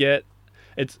like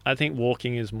I think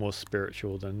walking is more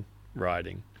spiritual than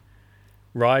riding.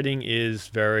 Riding is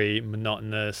very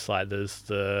monotonous. Like there's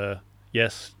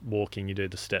walking, you do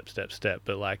the step,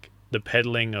 but like the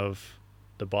pedaling of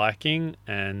the biking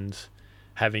and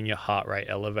having your heart rate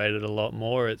elevated a lot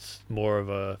more, it's more of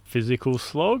a physical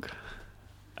slog.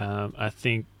 I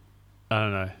think, I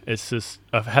don't know, it's just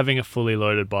of having a fully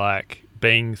loaded bike,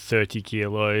 being 30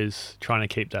 kilos, trying to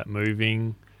keep that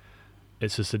moving,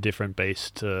 it's just a different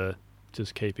beast to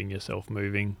just keeping yourself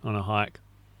moving on a hike.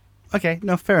 Okay,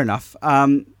 no, fair enough.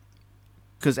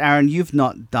 Because Aaron, you've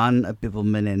not done a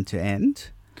Bibbulmun end-to-end.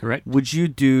 Correct. Would you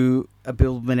do a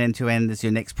Bibbulmun end-to-end as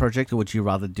your next project, or would you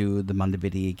rather do the Munda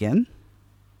Biddi again?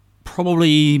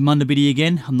 Probably Munda Biddi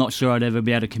again. I'm not sure I'd ever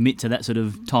be able to commit to that sort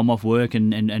of time off work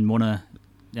and want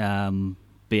to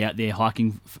be out there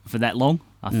hiking for that long.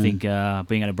 I think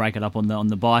being able to break it up on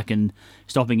the bike and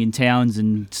stopping in towns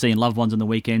and seeing loved ones on the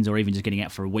weekends, or even just getting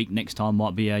out for a week next time,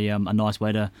 might be a nice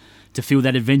way to feel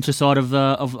that adventure side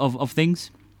of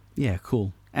things. Yeah,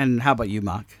 cool. And how about you,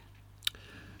 Mark?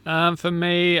 For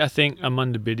me, I think a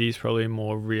Munda Biddi is probably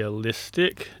more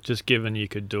realistic, just given you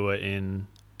could do it in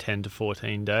 10 to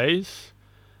 14 days.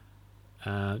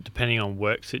 Depending on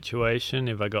work situation,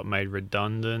 if I got made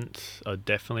redundant, I'd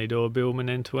definitely do a Biellmann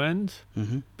end-to-end.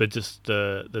 Mm-hmm. But just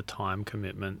the time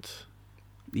commitment,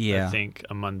 Yeah. I think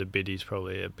Amunda Biddy is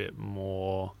probably a bit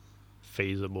more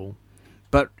feasible.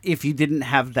 But if you didn't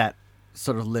have that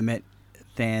sort of limit,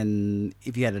 then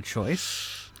if you had a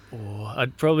choice...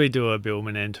 I'd probably do a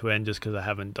Biellmann end-to-end just because I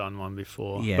haven't done one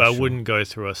before. Yeah, but I sure. wouldn't go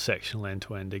through a sectional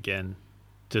end-to-end again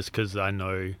just because I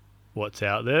know what's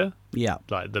out there. Yeah.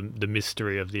 Like the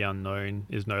mystery of the unknown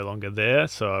is no longer there,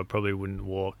 so I probably wouldn't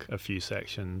walk a few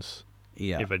sections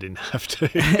Yeah. if I didn't have to.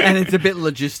 And it's a bit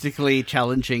logistically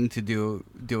challenging to do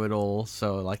it all,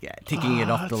 so like ticking it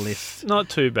off the It's list. not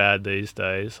too bad these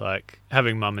days. Like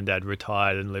having mum and dad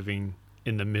retired and living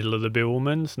in the middle of the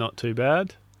Biellmann's not too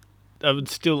bad. I would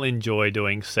still enjoy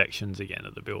doing sections again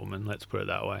at the Biellmann, let's put it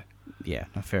that way. Yeah,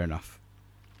 no, fair enough.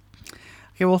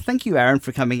 Okay, well, thank you, Aaron,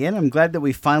 for coming in. I'm glad that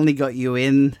we finally got you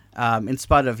in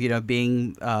spite of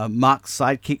being Mark's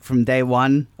sidekick from day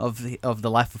one of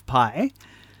the Life of Pi.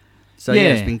 So yeah,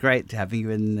 it's been great to have you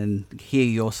in and hear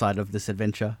your side of this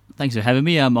adventure. Thanks for having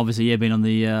me. Obviously, been on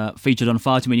the featured on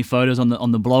Far Too Many Photos on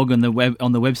the blog and the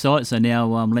website. So now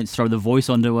let's throw the voice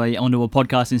onto a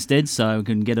podcast instead, so we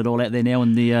can get it all out there now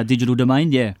in the digital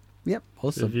domain. Yeah. Yep,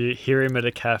 awesome. If you hear him at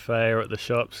a cafe or at the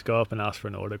shops, go up and ask for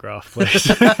an autograph, please.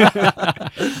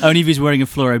 Only if he's wearing a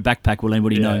fluoro backpack will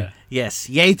anybody know. Yes,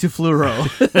 yay to fluoro.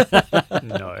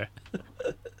 No.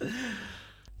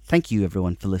 Thank you,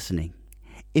 everyone, for listening.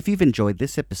 If you've enjoyed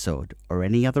this episode or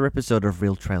any other episode of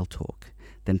Real Trail Talk,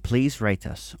 then please rate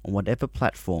us on whatever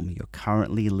platform you're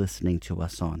currently listening to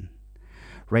us on.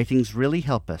 Ratings really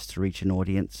help us to reach an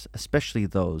audience, especially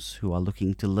those who are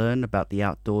looking to learn about the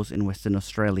outdoors in Western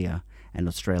Australia and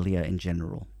Australia in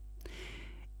general.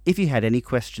 If you had any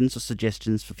questions or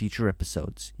suggestions for future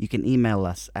episodes, you can email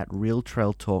us at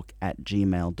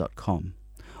realtrailtalk@gmail.com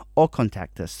or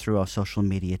contact us through our social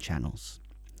media channels.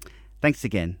 Thanks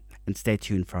again, and stay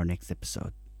tuned for our next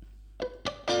episode.